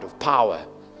pride, of power.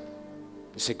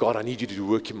 You say, God, I need you to do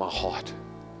work in my heart.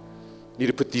 I need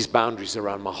to put these boundaries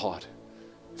around my heart.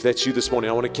 If that's you this morning,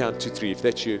 I want to count 2, 3. If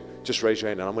that's you, just raise your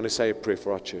hand and I'm going to say a prayer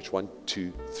for our church. 1,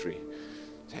 2, 3.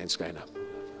 Hands going up.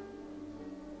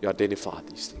 You identify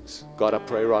these things. God, I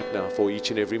pray right now for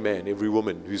each and every man, every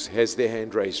woman who has their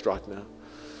hand raised right now.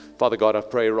 Father God, I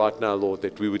pray right now, Lord,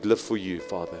 that we would live for you,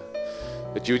 Father.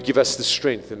 That you would give us the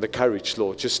strength and the courage,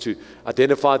 Lord, just to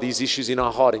identify these issues in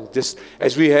our heart. And just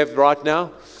as we have right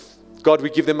now, God,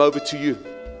 we give them over to you.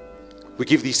 We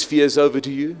give these fears over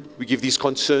to you. We give these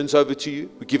concerns over to you.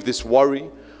 We give this worry,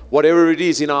 whatever it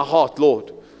is in our heart,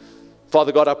 Lord.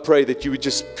 Father God, I pray that you would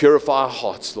just purify our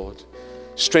hearts, Lord.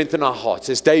 Strengthen our hearts.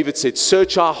 As David said,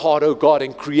 search our heart, O God,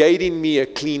 and create in me a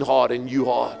clean heart and new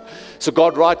heart. So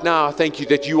God, right now, I thank you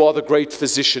that you are the great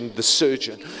physician, the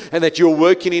surgeon, and that you're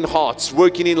working in hearts,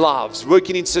 working in lives,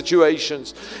 working in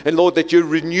situations. And Lord, that you're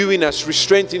renewing us,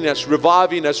 strengthening us,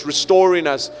 reviving us, restoring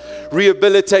us,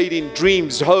 rehabilitating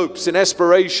dreams, hopes, and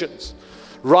aspirations.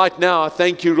 Right now, I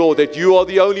thank you, Lord, that you are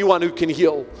the only one who can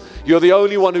heal. You're the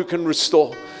only one who can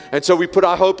restore. And so we put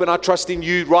our hope and our trust in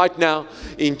you right now.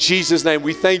 In Jesus' name,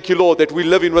 we thank you, Lord, that we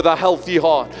live in with a healthy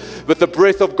heart, with the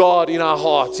breath of God in our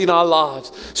hearts, in our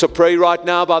lives. So pray right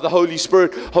now by the Holy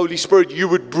Spirit. Holy Spirit, you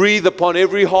would breathe upon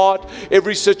every heart,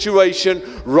 every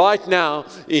situation right now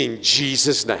in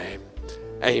Jesus' name.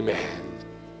 Amen.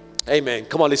 Amen.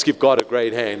 Come on, let's give God a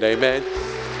great hand. Amen.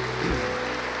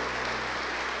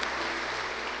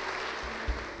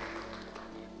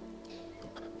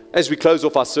 As we close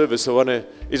off our service, I want to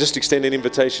just extend an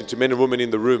invitation to men and women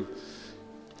in the room.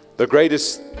 The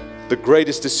greatest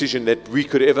decision that we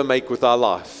could ever make with our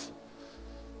life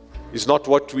is not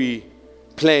what we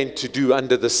plan to do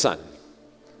under the sun.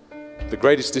 The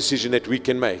greatest decision that we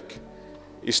can make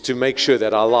is to make sure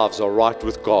that our lives are right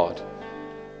with God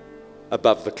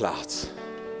above the clouds,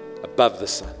 above the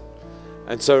sun.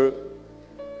 And so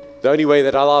the only way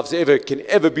that our lives can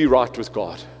ever be right with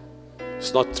God,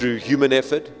 it's not through human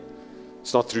effort.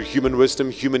 It's not through human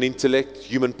wisdom, human intellect,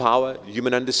 human power,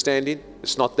 human understanding.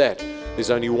 It's not that.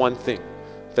 There's only one thing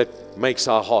that makes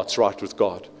our hearts right with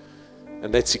God.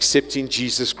 And that's accepting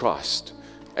Jesus Christ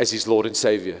as His Lord and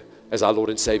Savior, as our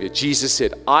Lord and Savior. Jesus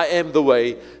said, I am the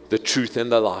way, the truth,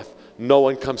 and the life. No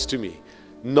one comes to me.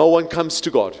 No one comes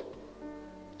to God.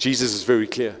 Jesus is very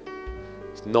clear.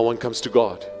 No one comes to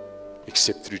God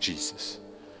except through Jesus.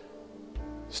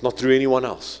 It's not through anyone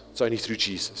else. It's only through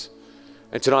Jesus.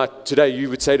 And today you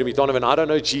would say to me, Donavan, I don't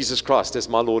know Jesus Christ as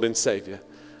my Lord and Savior.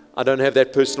 I don't have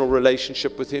that personal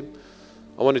relationship with Him.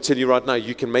 I want to tell you right now,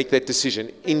 you can make that decision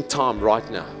in time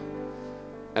right now,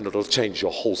 and it'll change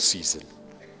your whole season.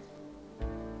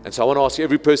 And so I want to ask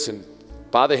every person,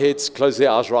 bow their heads, close their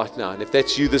eyes right now. And if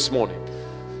that's you this morning,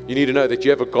 you need to know that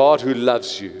you have a God who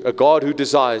loves you, a God who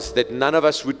desires that none of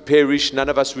us would perish, none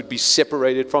of us would be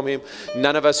separated from Him,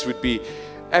 none of us would be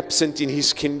absent in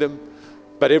His kingdom,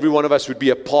 but every one of us would be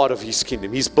a part of His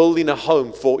kingdom. He's building a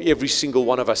home for every single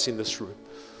one of us in this room.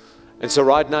 And so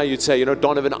right now you'd say, you know,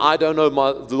 Donavan, I don't know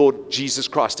the Lord Jesus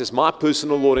Christ as my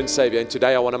personal Lord and Savior, and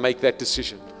today I want to make that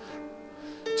decision.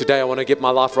 Today I want to get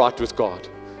my life right with God.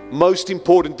 Most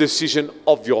important decision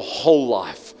of your whole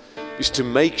life is to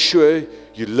make sure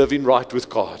you're living right with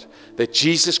God, that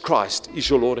Jesus Christ is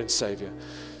your Lord and Savior.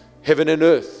 Heaven and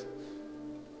earth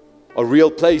are real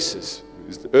places.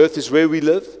 Earth is where we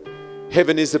live.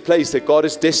 Heaven is the place that God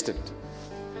has destined.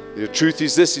 The truth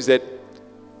is this, is that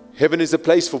heaven is a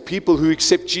place for people who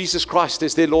accept Jesus Christ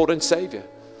as their Lord and Savior.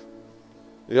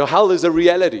 You know, hell is a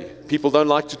reality. People don't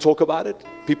like to talk about it.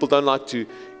 People don't like to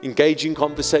engage in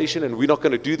conversation, and we're not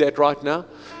going to do that right now.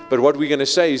 But what we're going to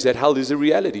say is that hell is a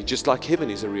reality, just like heaven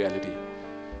is a reality.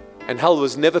 And hell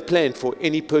was never planned for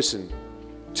any person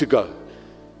to go.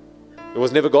 It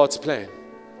was never God's plan.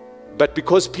 But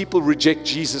because people reject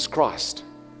Jesus Christ,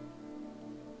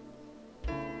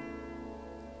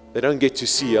 they don't get to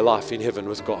see a life in heaven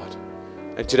with God.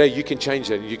 And today you can change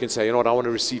that. You can say, you know what, I want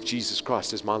to receive Jesus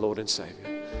Christ as my Lord and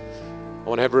Savior. I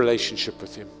want to have a relationship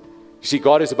with Him. You see,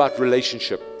 God is about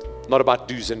relationship, not about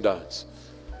do's and don'ts.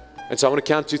 And so I want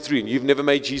to count to 3. And you've never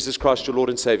made Jesus Christ your Lord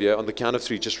and Savior. On the count of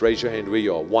 3, just raise your hand where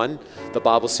you are. 1, the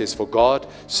Bible says, for God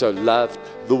so loved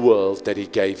the world that He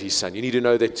gave His Son. You need to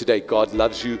know that today God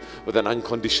loves you with an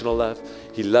unconditional love.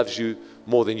 He loves you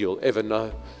more than you'll ever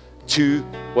know. to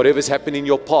whatever's happened in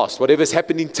your past, whatever's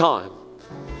happened in time,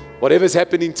 whether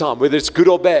it's good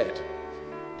or bad,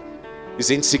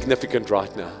 is insignificant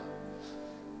right now.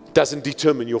 It doesn't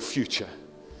determine your future.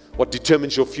 What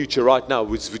determines your future right now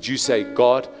would you say,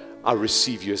 God, I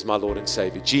receive you as my Lord and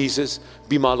Savior. Jesus,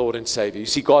 be my Lord and Savior. You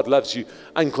see, God loves you,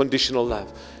 unconditional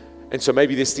love. And so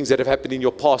maybe there's things that have happened in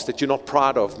your past that you're not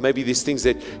proud of. Maybe there's things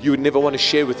that you would never want to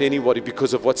share with anybody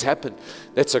because of what's happened.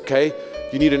 That's okay.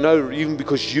 You need to know, even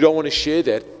because you don't want to share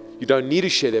that, you don't need to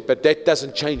share that, but that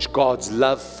doesn't change God's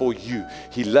love for you.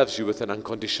 He loves you with an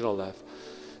unconditional love.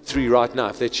 3 right now,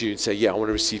 if that's you, and say, yeah, I want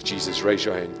to receive Jesus. Raise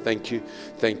your hand. Thank you,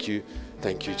 thank you,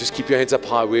 thank you. Just keep your hands up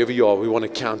high wherever you are. We want to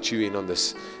count you in on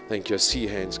this. Thank you. I see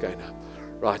your hands going up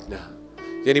right now.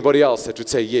 Anybody else that would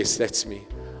say, yes, that's me.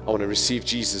 I want to receive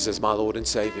Jesus as my Lord and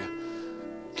Savior.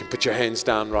 You can put your hands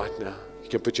down right now. You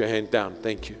can put your hand down.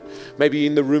 Thank you. Maybe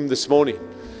in the room this morning,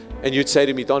 and you'd say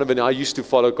to me, Donavan, I used to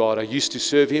follow God. I used to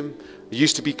serve Him. I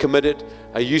used to be committed.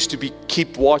 I used to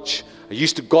keep watch. I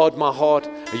used to guard my heart.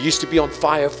 I used to be on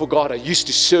fire for God. I used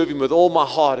to serve Him with all my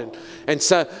heart. And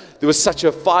so there was such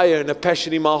a fire and a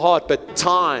passion in my heart, but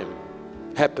time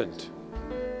happened.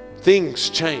 Things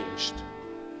changed.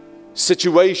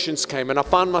 Situations came, and I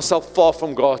found myself far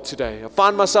from God today. I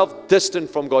find myself distant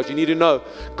from God. You need to know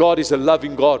God is a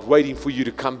loving God waiting for you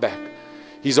to come back.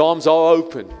 His arms are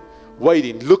open,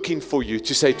 waiting, looking for you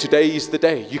to say, today is the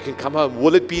day you can come home.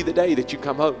 Will it be the day that you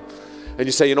come home? And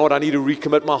you say, you know what, I need to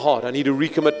recommit my heart. I need to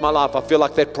recommit my life. I feel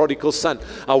like that prodigal son.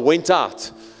 I went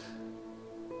out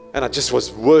and I just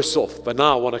was worse off, but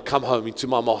now I want to come home into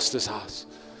my master's house.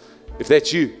 If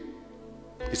that's you,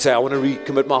 you say, I want to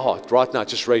recommit my heart. Right now,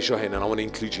 just raise your hand and I want to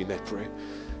include you in that prayer.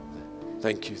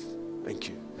 Thank you. Thank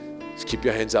you. Just keep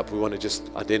your hands up. We want to just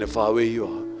identify where you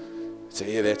are.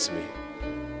 Say, yeah, that's me.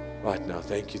 Right now,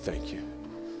 thank you, thank you.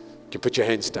 You can put your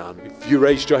hands down. If you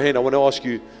raised your hand, I want to ask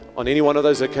you, on any one of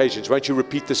those occasions, won't you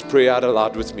repeat this prayer out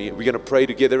aloud with me? We're going to pray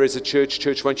together as a church.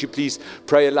 Church, won't you please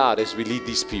pray aloud as we lead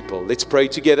these people? Let's pray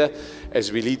together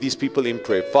as we lead these people in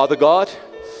prayer. Father God,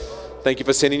 thank you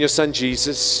for sending your son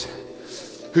Jesus,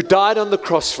 who died on the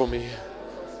cross for me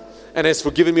and has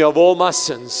forgiven me of all my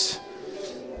sins.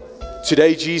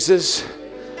 Today, Jesus,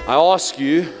 I ask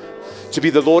you to be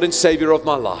the Lord and Savior of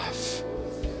my life,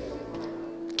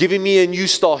 giving me a new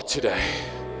start today.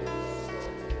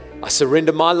 I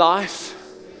surrender my life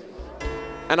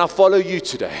and I follow you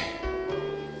today.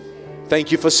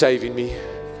 Thank you for saving me.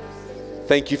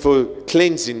 Thank you for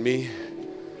cleansing me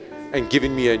and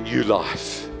giving me a new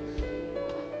life.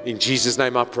 In Jesus'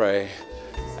 name I pray.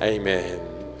 Amen.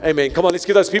 Amen. Come on, let's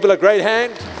give those people a great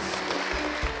hand.